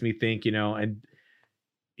 It makes me think, and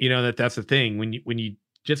that's the thing when you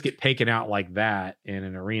just get taken out like that in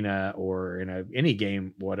an arena or in any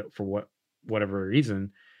game, whatever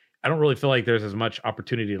reason, I don't really feel like there's as much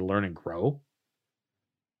opportunity to learn and grow.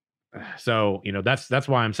 So, that's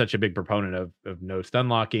why I'm such a big proponent of no stun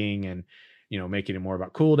locking and, making it more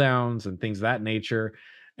about cooldowns and things of that nature.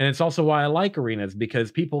 And it's also why I like arenas,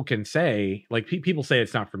 because people can say, like, people say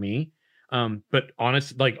it's not for me. But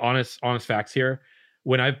honest facts here.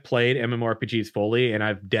 When I've played MMORPGs fully and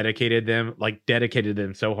I've dedicated them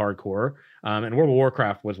so hardcore, and World of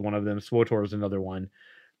Warcraft was one of them, SWTOR was another one.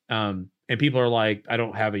 And people are like, I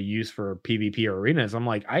don't have a use for PvP or arenas. I'm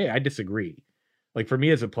like, I disagree. Like, for me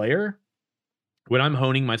as a player, when I'm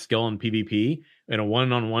honing my skill in PvP in a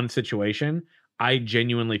one-on-one situation, I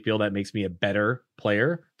genuinely feel that makes me a better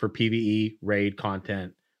player for PvE raid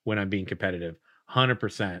content when I'm being competitive.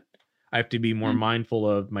 100%. I have to be more mindful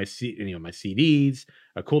of my CDs,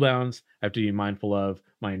 cooldowns. I have to be mindful of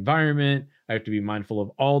my environment. I have to be mindful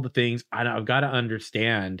of all the things. I've got to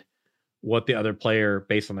understand what the other player,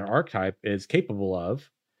 based on their archetype, is capable of,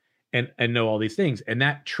 and know all these things. And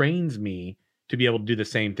that trains me to be able to do the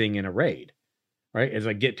same thing in a raid, right? As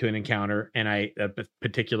I get to an encounter and a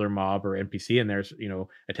particular mob or NPC and there's,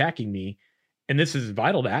 attacking me. And this is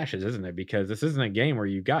vital to Ashes, isn't it? Because this isn't a game where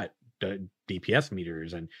you've got DPS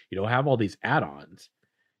meters and you don't have all these add-ons.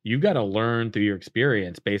 You've got to learn through your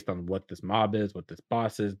experience based on what this mob is, what this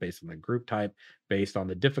boss is, based on the group type, based on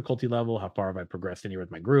the difficulty level, how far have I progressed in here with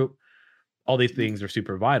my group. All these things are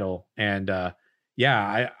super vital. And I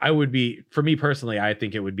would be, for me personally, I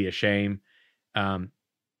think it would be a shame to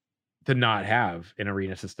not have an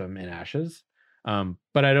arena system in Ashes.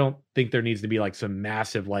 But I don't think there needs to be like some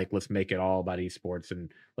massive, like, let's make it all about esports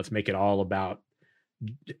and let's make it all about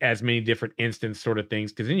as many different instance sort of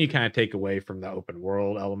things. Cause then you kind of take away from the open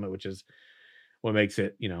world element, which is what makes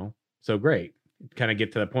it, so great. Kind of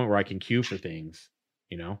get to the point where I can queue for things,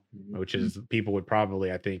 which is, people would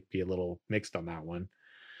probably, I think, be a little mixed on that one.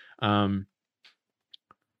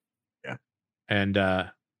 Yeah. And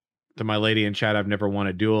to my lady in chat, I've never won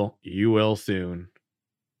a duel. You will soon.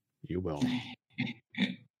 You will.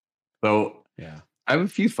 So Yeah. I have a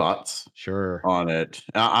few thoughts Sure. on it.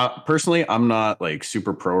 Personally, I'm not like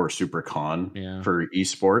super pro or super con for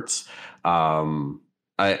esports.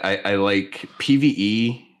 I like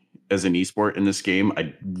PvE as an esport in this game.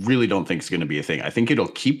 I really don't think it's going to be a thing. I think it'll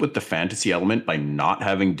keep with the fantasy element by not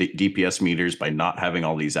having DPS meters, by not having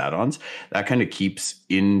all these add-ons. That kind of keeps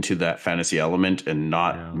into that fantasy element and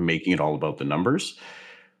not making it all about the numbers.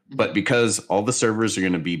 But because all the servers are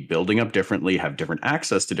going to be building up differently, have different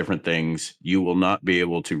access to different things, you will not be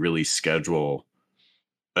able to really schedule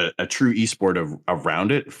a true esport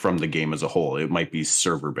around it from the game as a whole. It might be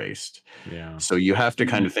server based. Yeah. So you have to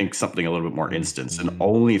kind of think something a little bit more instance. And the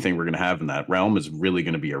only thing we're going to have in that realm is really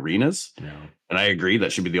going to be arenas. Yeah. And I agree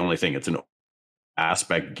that should be the only thing. It's an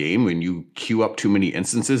aspect game. When you queue up too many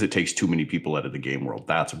instances, it takes too many people out of the game world.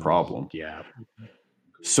 That's a problem. Yeah.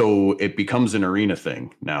 So it becomes an arena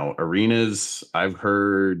thing. Now, arenas, I've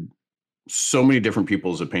heard so many different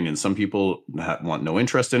people's opinions. Some people want no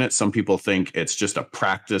interest in it. Some people think it's just a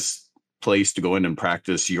practice place to go in and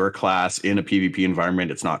practice your class in a PvP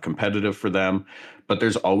environment. It's not competitive for them. But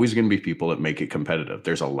there's always going to be people that make it competitive.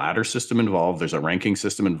 There's a ladder system involved. There's a ranking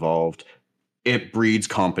system involved. It breeds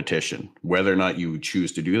competition. Whether or not you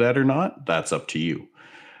choose to do that or not, that's up to you.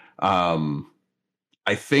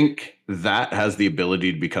 I think that has the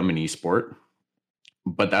ability to become an esport,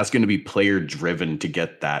 but that's going to be player driven to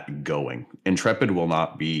get that going. Intrepid will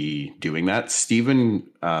not be doing that. Steven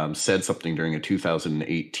said something during a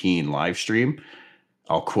 2018 live stream.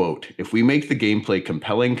 I'll quote, "If we make the gameplay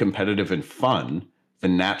compelling, competitive, and fun,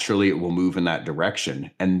 then naturally it will move in that direction.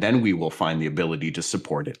 And then we will find the ability to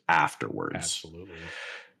support it afterwards." Absolutely.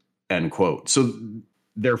 End quote. So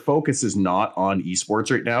their focus is not on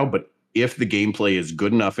esports right now, but if the gameplay is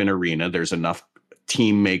good enough in arena, there's enough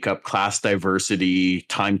team makeup, class diversity,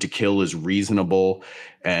 time to kill is reasonable,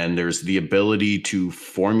 and there's the ability to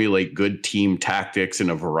formulate good team tactics in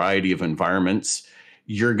a variety of environments,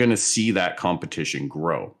 you're going to see that competition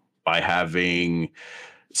grow by having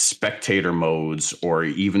spectator modes or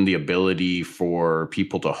even the ability for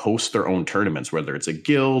people to host their own tournaments, whether it's a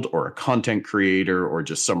guild or a content creator or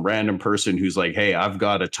just some random person who's like, hey, I've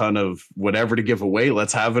got a ton of whatever to give away.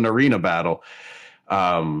 Let's have an arena battle.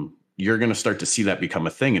 You're going to start to see that become a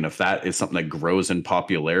thing. And if that is something that grows in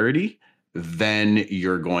popularity, then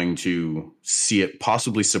you're going to see it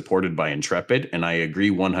possibly supported by Intrepid. And I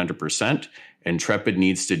agree 100%. Intrepid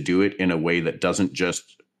needs to do it in a way that doesn't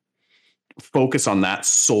just focus on that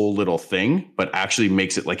sole little thing, but actually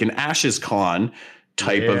makes it like an Ashes Con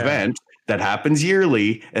type event that happens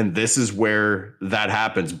yearly, and this is where that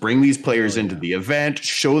happens. Bring these players into the event,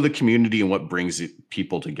 show the community and what brings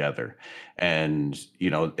people together. And,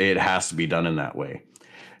 it has to be done in that way.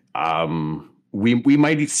 We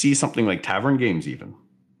might see something like tavern games even.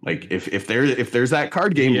 Like if there's that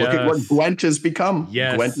card game, look at what Gwent has become.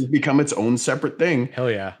 Yes. Gwent has become its own separate thing. Hell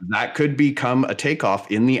yeah. That could become a takeoff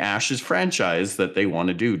in the Ashes franchise that they want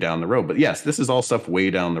to do down the road. But yes, this is all stuff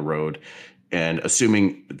way down the road. And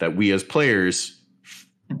assuming that we as players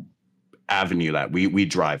avenue that, we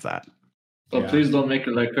drive that. But please don't make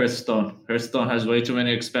it like Hearthstone. Hearthstone has way too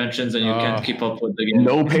many expansions and you can't keep up with the game.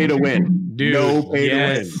 No pay to win. Dude, no pay to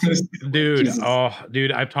win. Dude,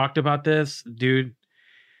 dude, I've talked about this. Dude,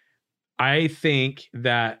 I think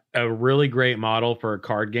that a really great model for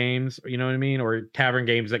card games, you know what I mean? Or tavern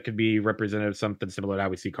games that could be representative of something similar to how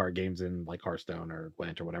we see card games in like Hearthstone or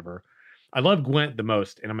Gwent or whatever. I love Gwent the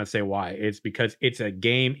most, and I'm going to say why. It's because it's a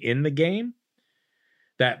game in the game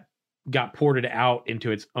that got ported out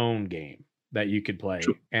into its own game that you could play.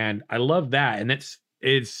 Sure. And I love that. And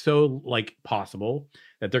it's so like possible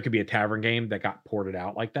that there could be a tavern game that got ported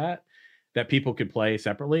out like that people could play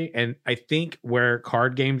separately. And I think where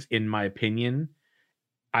card games, in my opinion,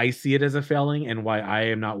 I see it as a failing and why I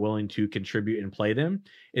am not willing to contribute and play them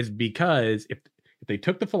is because if they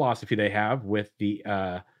took the philosophy they have with the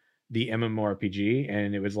MMORPG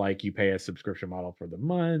and it was like you pay a subscription model for the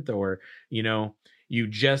month, or you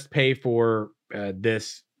just pay for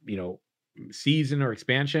this season or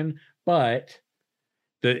expansion, but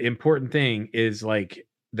the important thing is like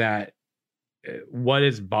that what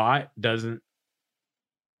is bought doesn't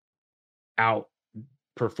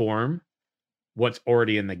outperform what's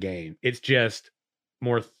already in the game. It's just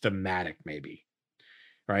more thematic, maybe,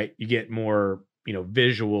 right? You get more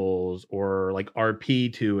visuals or like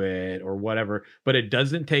RP to it or whatever, but it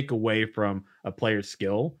doesn't take away from a player's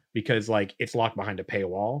skill because like it's locked behind a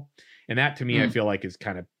paywall. And that to me, I feel like is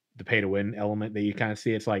kind of the pay to win element that you kind of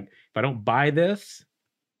see. It's like, if I don't buy this,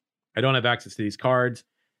 I don't have access to these cards.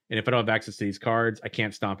 And if I don't have access to these cards, I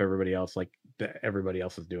can't stomp everybody else like everybody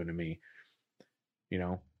else is doing to me.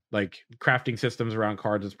 Like crafting systems around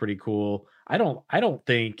cards is pretty cool. I don't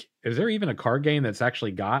think, is there even a card game that's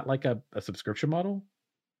actually got like a subscription model?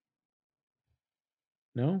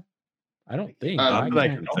 No, I don't think. Not that I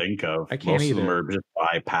can think of. I can't Most either. of them are just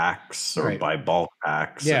buy packs or buy bulk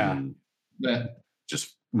packs. Yeah. And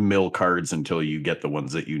just mill cards until you get the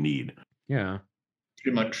ones that you need. Yeah.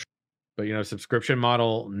 Pretty much. But, subscription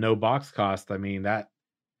model, no box cost. I mean, that,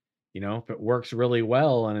 if it works really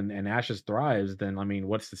well and Ashes thrives, then, I mean,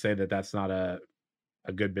 what's to say that that's not a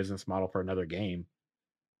good business model for another game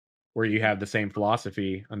where you have the same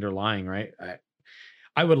philosophy underlying, right?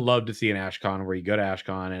 I would love to see an AshCon where you go to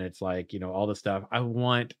AshCon and it's like, all the stuff I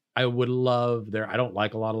would love there. I don't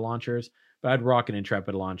like a lot of launchers, but I'd rock an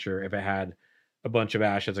Intrepid launcher if it had a bunch of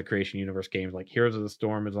Ash as a Creation Universe games. Like Heroes of the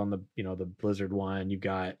Storm is on the, the Blizzard one. You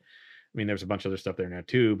got, there's a bunch of other stuff there now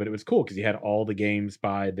too, but it was cool because you had all the games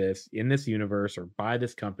by this in this universe or by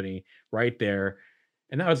this company right there.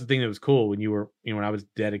 And that was the thing that was cool when you were, when I was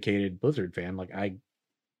dedicated Blizzard fan, like I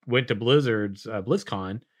went to Blizzard's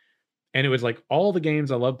BlizzCon and it was like all the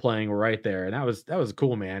games I love playing were right there. And that was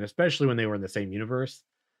cool, man, especially when they were in the same universe.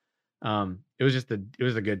 It was it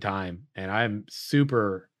was a good time. And I'm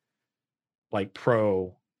super like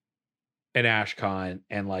pro an AshCon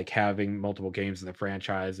and like having multiple games in the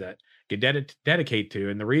franchise that get dedicate to.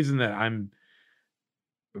 And the reason that I'm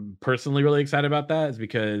personally really excited about that is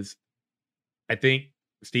because I think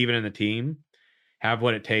Steven and the team have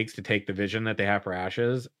what it takes to take the vision that they have for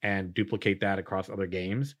Ashes and duplicate that across other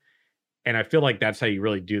games. And I feel like that's how you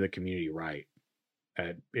really do the community right,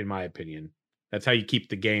 in my opinion. That's how you keep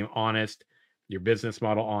the game honest, your business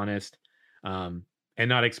model honest, and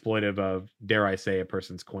not exploitive of, dare I say, a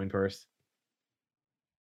person's coin purse.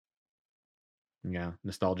 Yeah,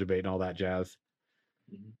 nostalgia bait and all that jazz.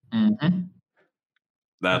 Mm-hmm.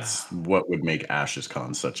 That's what would make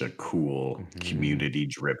AshesCon such a cool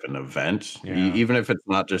community-driven event. Yeah. Even if it's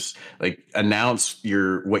not just like announce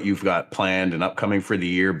what you've got planned and upcoming for the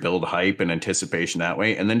year, build hype and anticipation that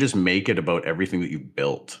way, and then just make it about everything that you've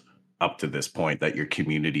built up to this point that your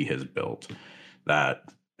community has built. That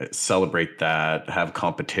celebrate that, have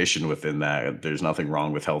competition within that. There's nothing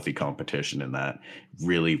wrong with healthy competition in that.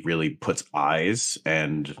 Really, really puts eyes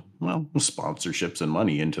and sponsorships and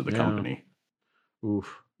money into the company.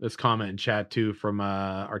 Oof. This comment in chat too from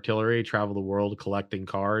Artillery, travel the world collecting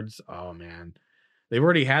cards. Oh man. They've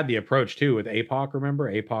already had the approach too with APOC,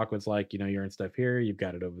 remember? APOC was like, you're in stuff here, you've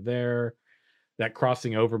got it over there. That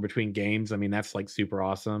crossing over between games, that's like super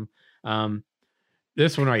awesome.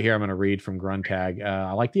 This one right here, I'm going to read from Gruntag.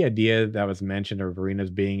 I like the idea that was mentioned of arenas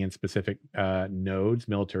being in specific nodes,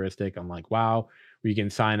 militaristic. I'm like, wow, where you can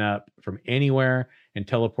sign up from anywhere and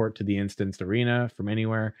teleport to the instanced arena from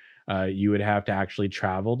anywhere. You would have to actually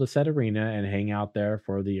travel to said arena and hang out there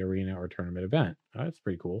for the arena or tournament event. Oh, that's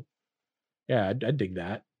pretty cool. Yeah, I dig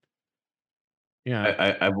that.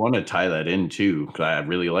 Yeah. I want to tie that in too, because I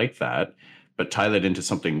really like that. But tie that into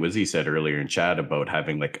something Wizzy said earlier in chat about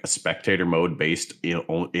having like a spectator mode based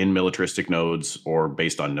in militaristic nodes or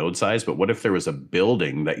based on node size. But what if there was a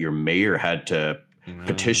building that your mayor had to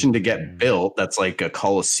petition to get built that's like a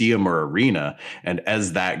coliseum or arena, and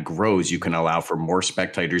as that grows you can allow for more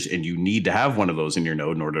spectators, and you need to have one of those in your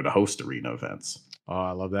node in order to host arena events. Oh,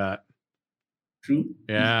 I love that. True.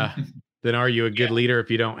 Yeah. Then are you a good leader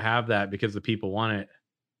if you don't have that because the people want it?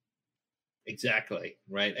 Exactly.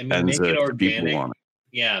 Right. I mean, And make it the people organic. want it.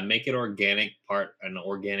 Yeah, make it an organic part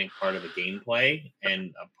of the gameplay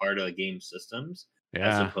and a part of the game systems, as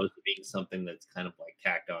Yeah. opposed to being something that's kind of like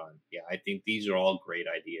tacked on. Yeah, I think these are all great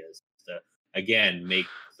ideas to, again, make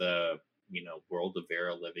the world of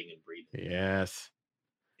Vera living and breathing. Yes.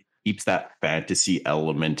 Keeps that fantasy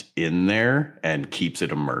element in there and keeps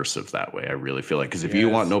it immersive that way. I really feel like, because if you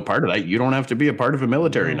want no part of that, you don't have to be a part of a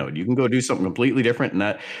military node. You can go do something completely different, and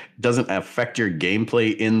that doesn't affect your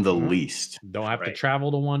gameplay in the least. Don't have to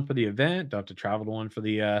travel to one for the event. Don't have to travel to one for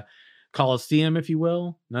the Coliseum, if you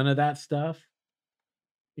will. None of that stuff.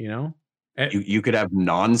 You could have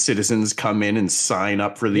non-citizens come in and sign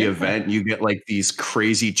up for the event. You get like these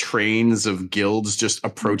crazy trains of guilds just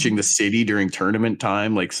approaching the city during tournament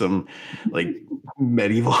time, like some like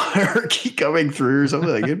medieval hierarchy coming through or something.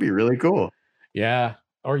 Like, it'd be really cool. Yeah.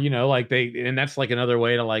 Or like and that's like another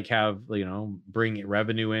way to like have bring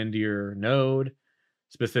revenue into your node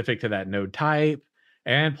specific to that node type,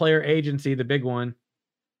 and player agency, the big one.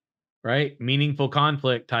 Right? Meaningful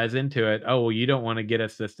conflict ties into it. Oh, well, you don't want to get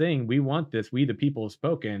us this thing. We want this. We, the people, have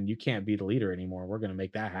spoken. You can't be the leader anymore. We're going to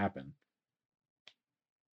make that happen.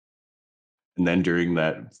 And then during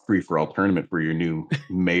that free-for-all tournament for your new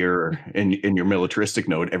mayor in your militaristic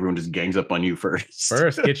node, everyone just gangs up on you first.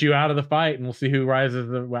 First, get you out of the fight, and we'll see who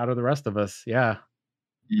rises out of the rest of us. Yeah.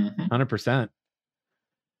 100%.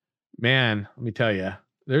 Man, let me tell you.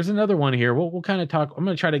 There's another one here. We'll kind of talk. I'm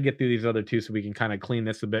going to try to get through these other two so we can kind of clean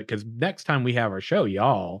this a bit, because next time we have our show,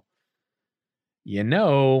 y'all,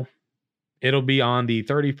 it'll be on the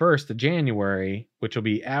 31st of January, which will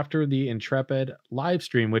be after the Intrepid live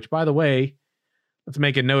stream, which, by the way, let's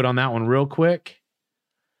make a note on that one real quick.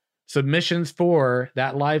 Submissions for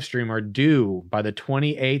that live stream are due by the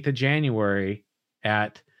 28th of January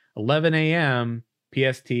at 11 a.m.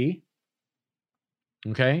 PST.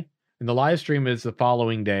 Okay. And the live stream is the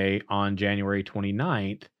following day on January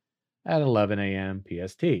 29th at 11 a.m.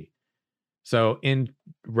 PST. So in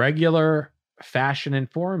regular fashion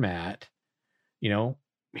and format,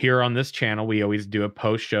 here on this channel, we always do a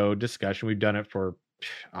post-show discussion. We've done it for,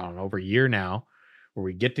 over a year now, where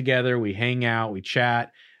we get together, we hang out, we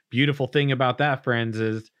chat. Beautiful thing about that, friends,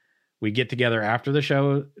 is we get together after the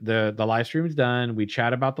show, the live stream is done. We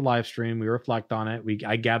chat about the live stream. We reflect on it.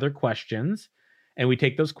 I gather questions. And we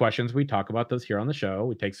take those questions, we talk about those here on the show.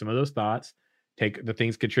 We take some of those thoughts, take the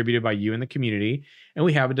things contributed by you in the community, and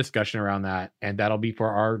we have a discussion around that. And that'll be for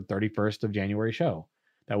our 31st of January show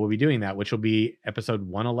that we'll be doing that, which will be episode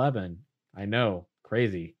 111. I know.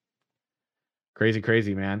 Crazy,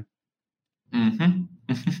 man.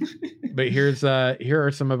 But here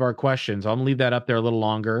are some of our questions. I'm going to leave that up there a little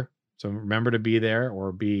longer. So remember to be there,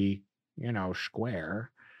 or be,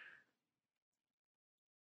 square.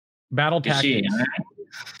 Battle tactics.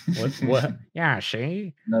 What? Yeah,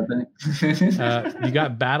 she. Nothing. You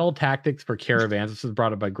got battle tactics for caravans. This was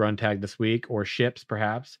brought up by Gruntag this week, or ships,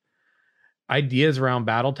 perhaps. Ideas around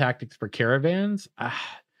battle tactics for caravans.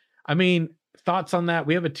 I mean, thoughts on that?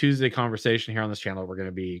 We have a Tuesday conversation here on this channel. We're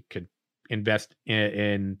going to could invest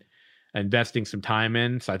in investing some time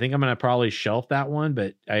in. So I think I'm going to probably shelf that one.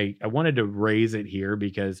 But I wanted to raise it here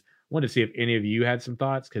because I wanted to see if any of you had some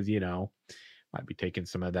thoughts, because might be taking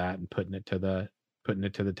some of that and putting it to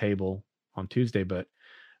the table on Tuesday. But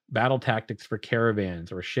battle tactics for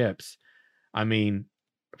caravans or ships. I mean,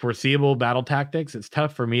 foreseeable battle tactics. It's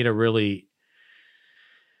tough for me to really.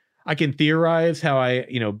 I can theorize how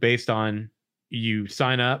based on you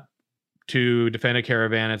sign up to defend a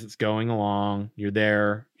caravan as it's going along. You're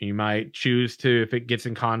there. You might choose to, if it gets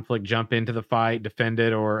in conflict, jump into the fight, defend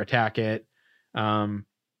it, or attack it. The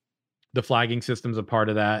flagging system's a part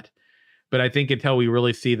of that. But I think until we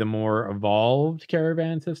really see the more evolved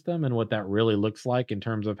caravan system and what that really looks like in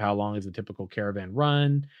terms of how long is a typical caravan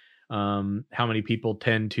run, how many people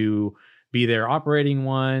tend to be there operating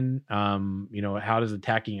one? How does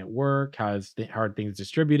attacking it work? How are things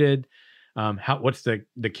distributed? What's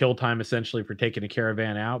the kill time essentially for taking a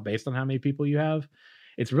caravan out based on how many people you have?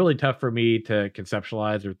 It's really tough for me to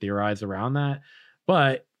conceptualize or theorize around that.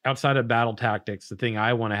 But outside of battle tactics, the thing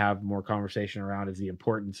I want to have more conversation around is the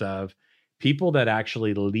importance of people that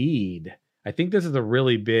actually lead. I think this is a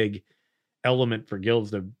really big element for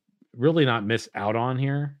guilds to really not miss out on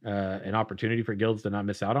here, an opportunity for guilds to not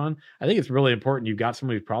miss out on. I think it's really important you've got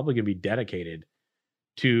someone who's probably going to be dedicated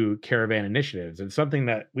to caravan initiatives. And something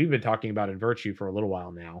that we've been talking about in Virtue for a little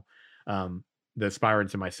while now, the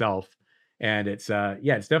aspirants and myself. And it's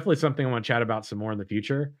definitely something I want to chat about some more in the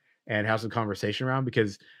future and have some conversation around,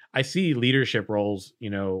 because I see leadership roles,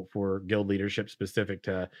 for guild leadership specific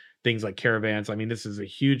to things like caravans. I mean, this is a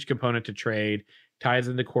huge component to trade, ties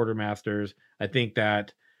into quartermasters. I think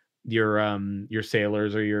that your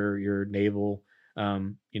sailors or your naval,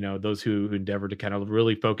 those who endeavor to kind of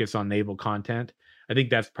really focus on naval content. I think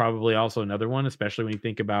that's probably also another one, especially when you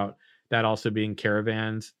think about that also being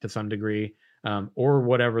caravans to some degree, or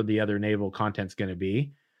whatever the other naval content's going to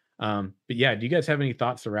be. But yeah, do you guys have any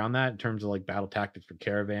thoughts around that in terms of like battle tactics for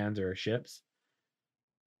caravans or ships?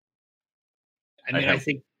 I mean, I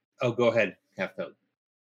think. Oh, go ahead, Halftoad.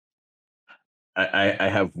 I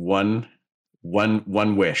have one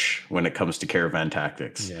wish when it comes to caravan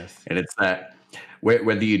tactics. Yes. And it's that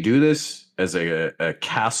whether you do this as a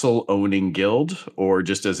castle owning guild or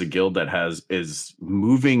just as a guild that is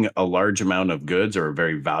moving a large amount of goods or a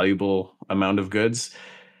very valuable amount of goods,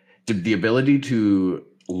 the ability to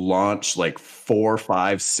launch like 4,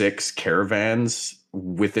 5, 6 caravans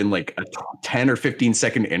within like a 10 or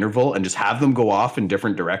 15-second interval and just have them go off in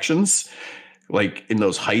different directions. Like in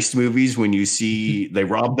those heist movies when you see they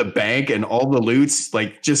rob the bank and all the loot's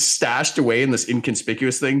like just stashed away in this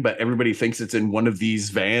inconspicuous thing, but everybody thinks it's in one of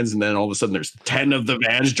these vans, and then all of a sudden there's 10 of the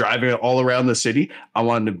vans driving all around the city. I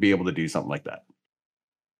wanted to be able to do something like that.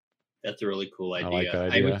 That's a really cool idea. I like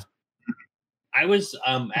that idea. I was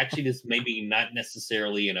actually, this maybe not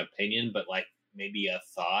necessarily an opinion, but like maybe a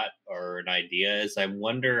thought or an idea, is I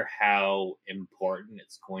wonder how important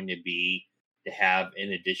it's going to be to have,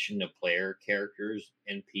 in addition to player characters,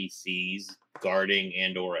 NPCs guarding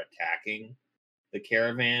and or attacking the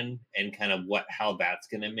caravan, and kind of how that's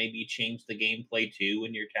going to maybe change the gameplay too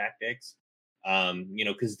in your tactics.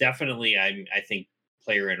 Because definitely I think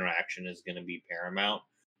player interaction is going to be paramount,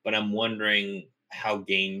 but I'm wondering how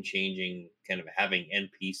game changing kind of having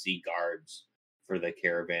NPC guards for the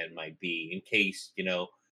caravan might be, in case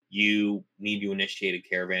you need to initiate a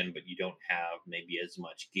caravan, but you don't have maybe as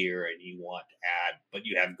much gear and you want to add, but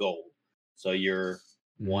you have gold. So you're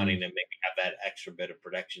wanting to maybe have that extra bit of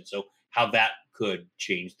protection. So how that could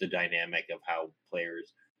change the dynamic of how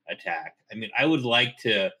players attack. I mean, I would like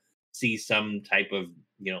to see some type of,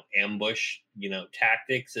 ambush,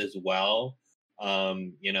 tactics as well.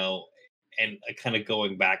 And kind of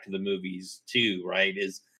going back to the movies too, right?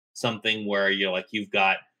 Is something where you've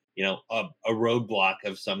got, a roadblock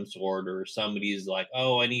of some sort, or somebody's like,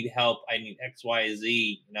 oh, I need help, I need X, Y,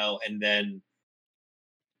 Z, and then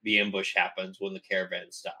the ambush happens when the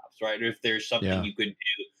caravan stops, right? Or if there's something you could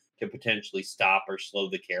do to potentially stop or slow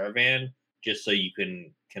the caravan, just so you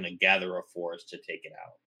can kind of gather a force to take it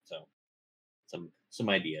out. So some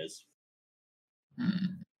ideas.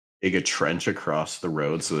 Dig a trench across the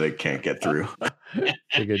road so they can't get through.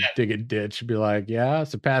 dig a ditch. Be like, yeah,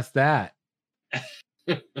 so past that.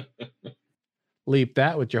 Leap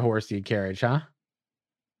that with your horsey carriage, huh?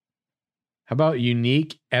 How about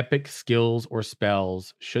unique epic skills or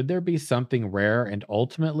spells? Should there be something rare and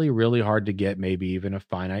ultimately really hard to get, maybe even a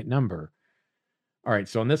finite number? All right,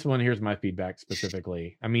 so on this one, here's my feedback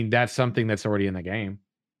specifically. I mean, that's something that's already in the game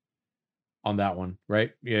on that one,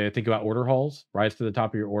 right? Yeah, think about order halls. Rise to the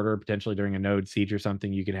top of your order, potentially during a node siege or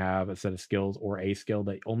something. You can have a set of skills or a skill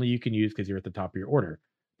that only you can use because you're at the top of your order.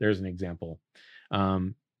 There's an example.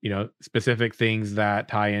 Specific things that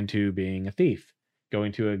tie into being a thief,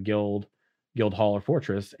 going to a guild hall or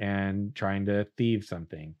fortress and trying to thieve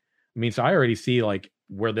something. I mean, so I already see like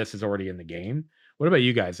where this is already in the game. What about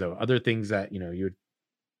you guys though? Other things that, you would,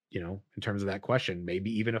 in terms of that question,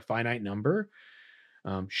 maybe even a finite number.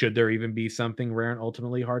 Should there even be something rare and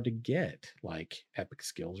ultimately hard to get, like epic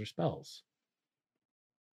skills or spells?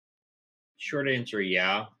 Short answer,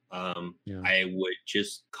 yeah. I would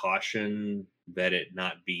just caution that it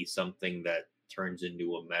not be something that turns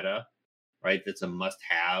into a meta, right? That's a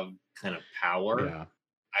must-have kind of power. Yeah.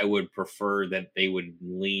 I would prefer that they would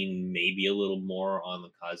lean maybe a little more on the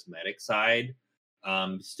cosmetic side.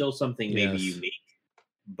 Still something maybe unique,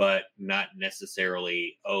 but not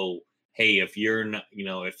necessarily, oh, hey, if you're not,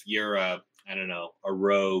 if you're a, I don't know, a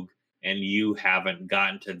rogue and you haven't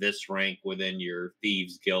gotten to this rank within your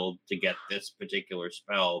thieves guild to get this particular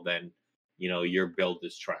spell, then your build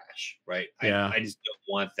is trash, right? Yeah. I just don't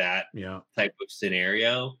want that Yeah. type of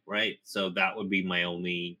scenario, right? So that would be my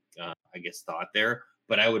only, I guess, thought there.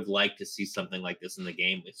 But I would like to see something like this in the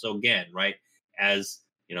game. So again, right, as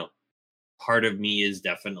part of me is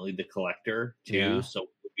definitely the collector too. Yeah. So it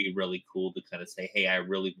would be really cool to kind of say, hey, I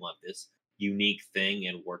really want this unique thing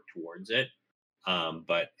and work towards it.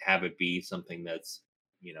 But have it be something that's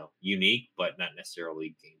unique, but not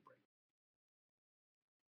necessarily game breaking.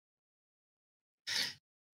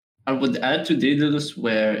 I would add to Daedalus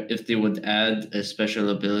where if they would add a special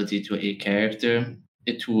ability to a character,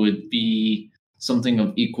 it would be something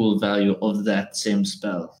of equal value of that same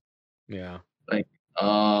spell. Yeah. Like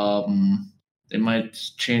they might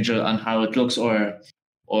change it on how it looks, or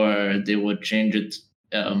they would change it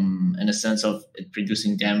in a sense of it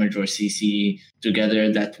producing damage or CC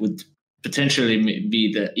together that would potentially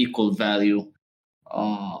be the equal value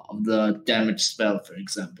of the damage spell, for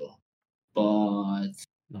example. But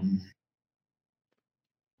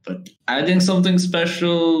adding something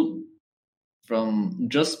special from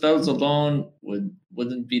just spells alone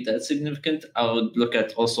wouldn't be that significant. I would look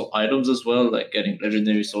at also items as well, like getting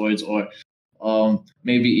legendary swords, or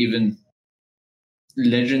maybe even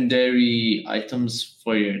legendary items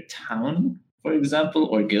for your town, for example,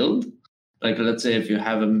 or guild. Like, let's say if you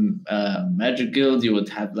have a magic guild, you would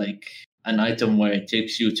have like an item where it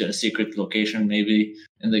takes you to a secret location, maybe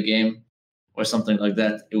in the game, or something like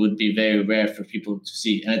that. It would be very rare for people to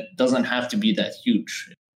see, and it doesn't have to be that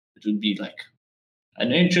huge. It would be like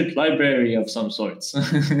an ancient library of some sorts.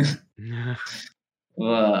 I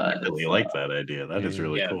really like that idea. That is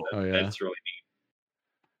really cool. Oh yeah, that's really neat.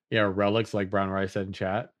 Yeah, relics like Brown Rice said in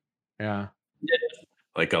chat. Yeah.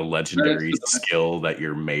 Like a legendary skill that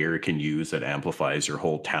your mayor can use that amplifies your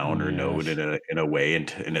whole town or node in a way,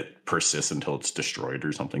 and it persists until it's destroyed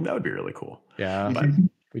or something. That would be really cool. Yeah. But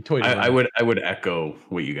I would echo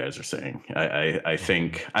what you guys are saying. I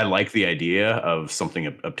think I like the idea of something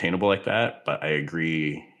obtainable like that, but I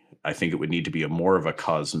agree. I think it would need to be more of a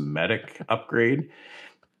cosmetic upgrade.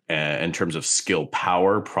 In terms of skill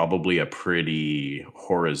power, probably a pretty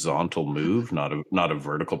horizontal move, not a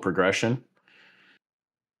vertical progression.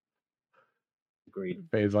 Agreed.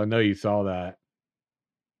 Faisal, I know you saw that.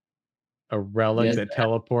 A relic that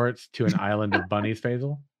teleports to an island of bunnies,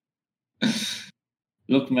 Faisal?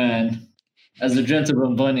 Look, man, as a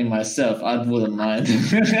gentleman bunny myself, I wouldn't mind.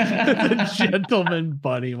 Gentleman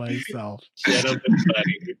bunny myself. Gentleman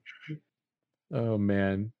bunny. Oh,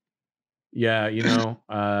 man. Yeah, yeah,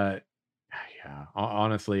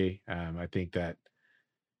 honestly, I think that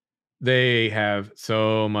they have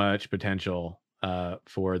so much potential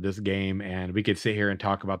for this game, and we could sit here and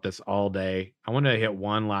talk about this all day. I want to hit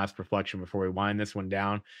one last reflection before we wind this one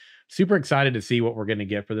down. Super excited to see what we're going to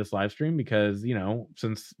get for this live stream because,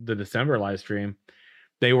 since the December live stream,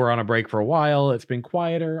 they were on a break for a while. It's been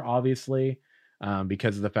quieter, obviously,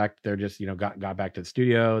 because of the fact that they're just, got back to the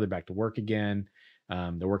studio. They're back to work again.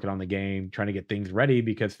 They're working on the game, trying to get things ready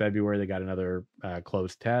because February they got another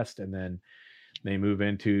closed test, and then they move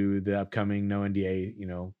into the upcoming no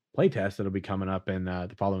NDA, play test that'll be coming up in the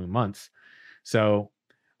following months. So,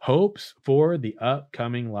 hopes for the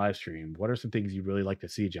upcoming live stream. What are some things you'd really like to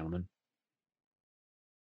see, gentlemen?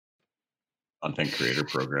 Content creator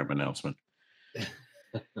program announcement.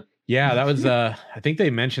 Yeah, that was. I think they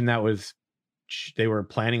mentioned they were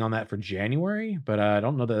planning on that for January, but I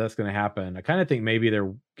don't know that that's going to happen. I kind of think maybe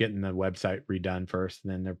they're getting the website redone first,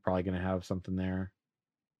 and then they're probably going to have something there.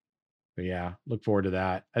 But yeah, look forward to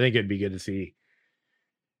that. I think it'd be good to see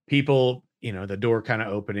people, the door kind of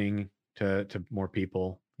opening to more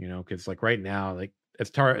people, because like right now, like as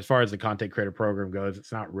far as the content creator program goes,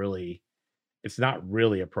 it's not really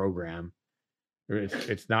a program.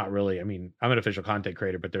 It's not really. I mean, I'm an official content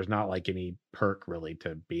creator, but there's not like any perk really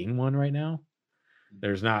to being one right now.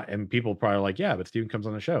 There's not, and people probably are like, yeah, but Steven comes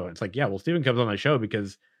on the show. It's like, yeah, well, Steven comes on the show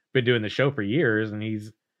because been doing the show for years, and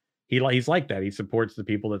he's like that. He supports the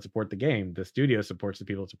people that support the game. The studio supports the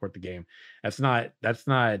people that support the game. That's not.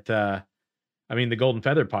 I mean, the Golden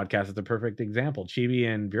Feather podcast is a perfect example. Chibi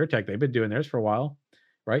and Viratech, they've been doing theirs for a while,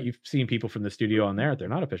 right? You've seen people from the studio on there. They're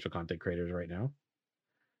not official content creators right now.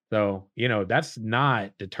 So, that's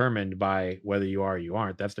not determined by whether you are or you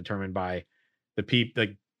aren't. That's determined by the people,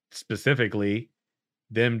 like specifically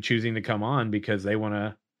them choosing to come on because they want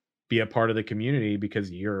to be a part of the community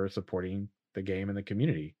because you're supporting the game and the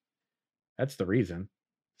community. That's the reason.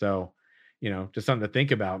 So, just something to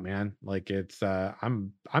think about, man. Like it's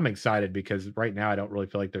I'm excited because right now I don't really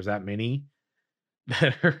feel like there's that many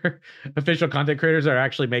that are official content creators that are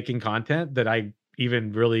actually making content that I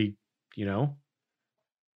even really,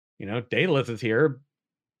 Daedalus is here,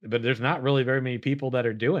 but there's not really very many people that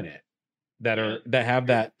are doing it that have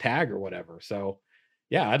that tag or whatever. So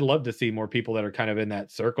yeah, I'd love to see more people that are kind of in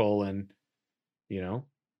that circle, and you know,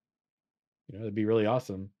 it'd be really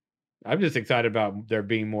awesome. I'm just excited about there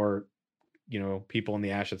being more, people in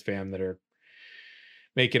the Ashes fam that are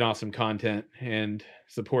making awesome content and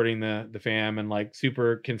supporting the fam and like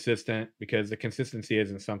super consistent, because the consistency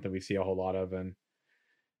isn't something we see a whole lot of. And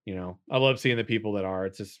I love seeing the people that are.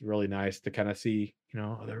 It's just really nice to kind of see,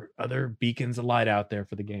 other beacons of light out there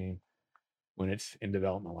for the game when it's in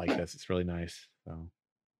development like this. It's really nice. So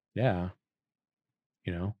yeah,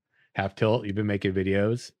 Half Tilt, you've been making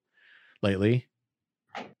videos lately.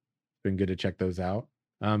 Been good to check those out.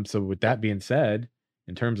 So with that being said,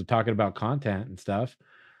 in terms of talking about content and stuff,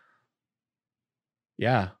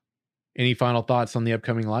 yeah, any final thoughts on the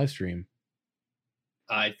upcoming live stream?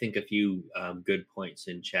 I think a few good points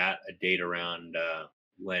in chat. A date around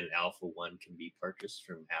when Alpha 1 can be purchased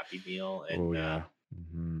from Happy Meal, and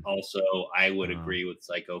also I would agree with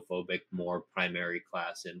Psychophobic. More primary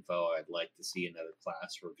class info. I'd like to see another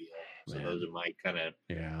class reveal. So those are my kind of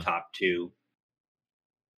top two.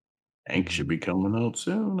 Hank should be coming out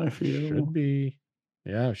soon, I feel. Should be.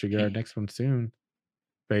 Yeah, we should get our next one soon.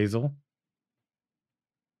 Basil?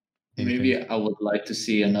 Maybe I would like to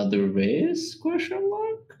see another race, question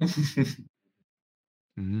mark?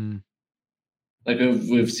 Like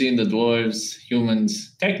we've seen the dwarves,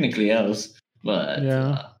 humans, technically elves, but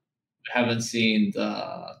we haven't seen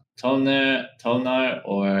the Tolnar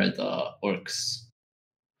or the orcs.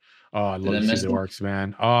 Oh, I'd love to see the orcs,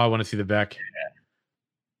 man. Oh, I want to see the Vek.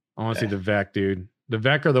 I want to see the Vek, dude. The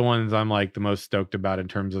Vek are the ones I'm like the most stoked about in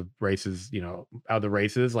terms of races, out of the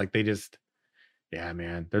races. Like they just,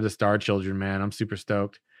 man, they're the star children, man. I'm super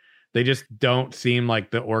stoked. They just don't seem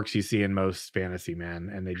like the orcs you see in most fantasy,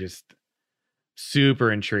 man. And they just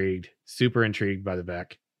super intrigued by the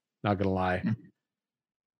Vek. Not gonna lie.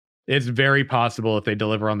 It's very possible if they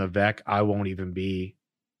deliver on the Vek, I won't even be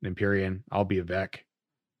an Empyrean. I'll be a Vek.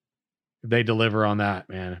 If they deliver on that,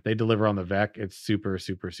 man, if they deliver on the Vek, it's super,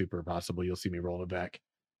 super, super possible you'll see me roll a Vek.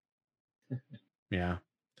 Yeah.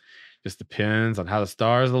 Just depends on how the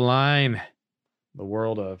stars align. The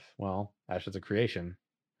world of, Ashes of Creation.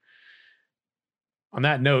 On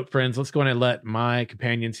that note, friends, let's go ahead and let my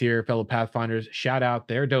companions here, fellow Pathfinders, shout out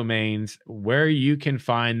their domains, where you can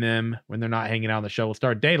find them when they're not hanging out on the show. We'll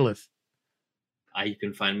start Daedalus. You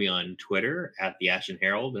can find me on Twitter at The Ashen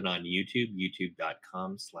Herald, and on YouTube,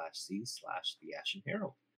 youtube.com/c/The Ashen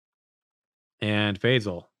Herald. And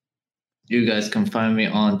Faisal. You guys can find me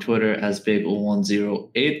on Twitter as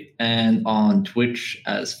Babel108 and on Twitch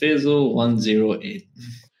as Faisal108.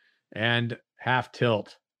 And Half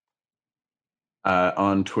Tilt.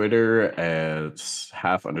 On Twitter as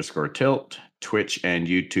 _tilt, Twitch and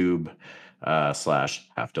YouTube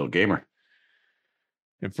 /HalfTiltGamer.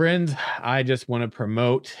 And friends, I just want to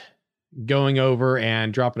promote going over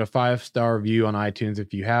and dropping a 5-star review on iTunes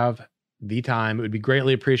if you have the time. It would be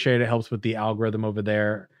greatly appreciated. It helps with the algorithm over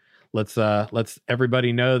there. Let's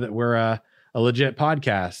everybody know that we're a legit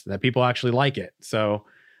podcast, that people actually like it. So,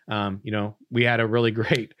 we had a really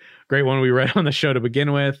great one we read on the show to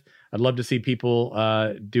begin with. I'd love to see people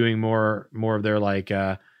doing more of their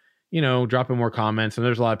dropping more comments. And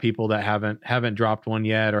there's a lot of people that haven't dropped one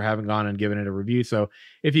yet or haven't gone and given it a review. So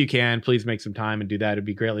if you can, please make some time and do that. It'd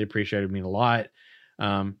be greatly appreciated. It'd mean a lot.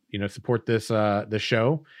 Support this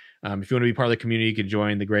show. If you want to be part of the community, you can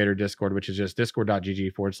join the greater Discord, which is just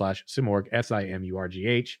discord.gg/Simurgh,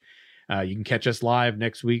 SIMURGH. You can catch us live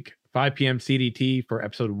next week, 5 p.m. CDT for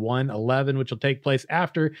episode 111, which will take place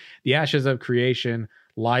after the Ashes of Creation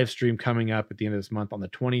live stream coming up at the end of this month on the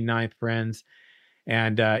 29th, friends.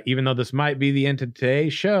 And even though this might be the end of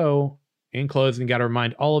today's show, in closing, got to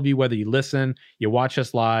remind all of you, whether you listen, you watch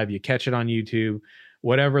us live, you catch it on YouTube,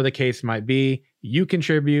 whatever the case might be, you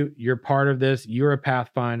contribute. You're part of this. You're a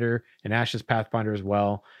Pathfinder, an Ashes Pathfinder as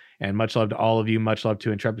well. And much love to all of you. Much love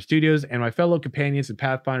to Intrepid Studios and my fellow companions and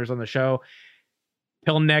Pathfinders on the show.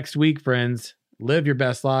 Till next week, friends, live your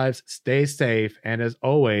best lives, stay safe, and as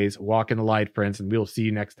always, walk in the light, friends, and we will see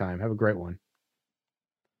you next time. Have a great one.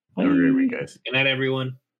 Have a great week, guys. Good night,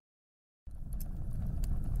 everyone.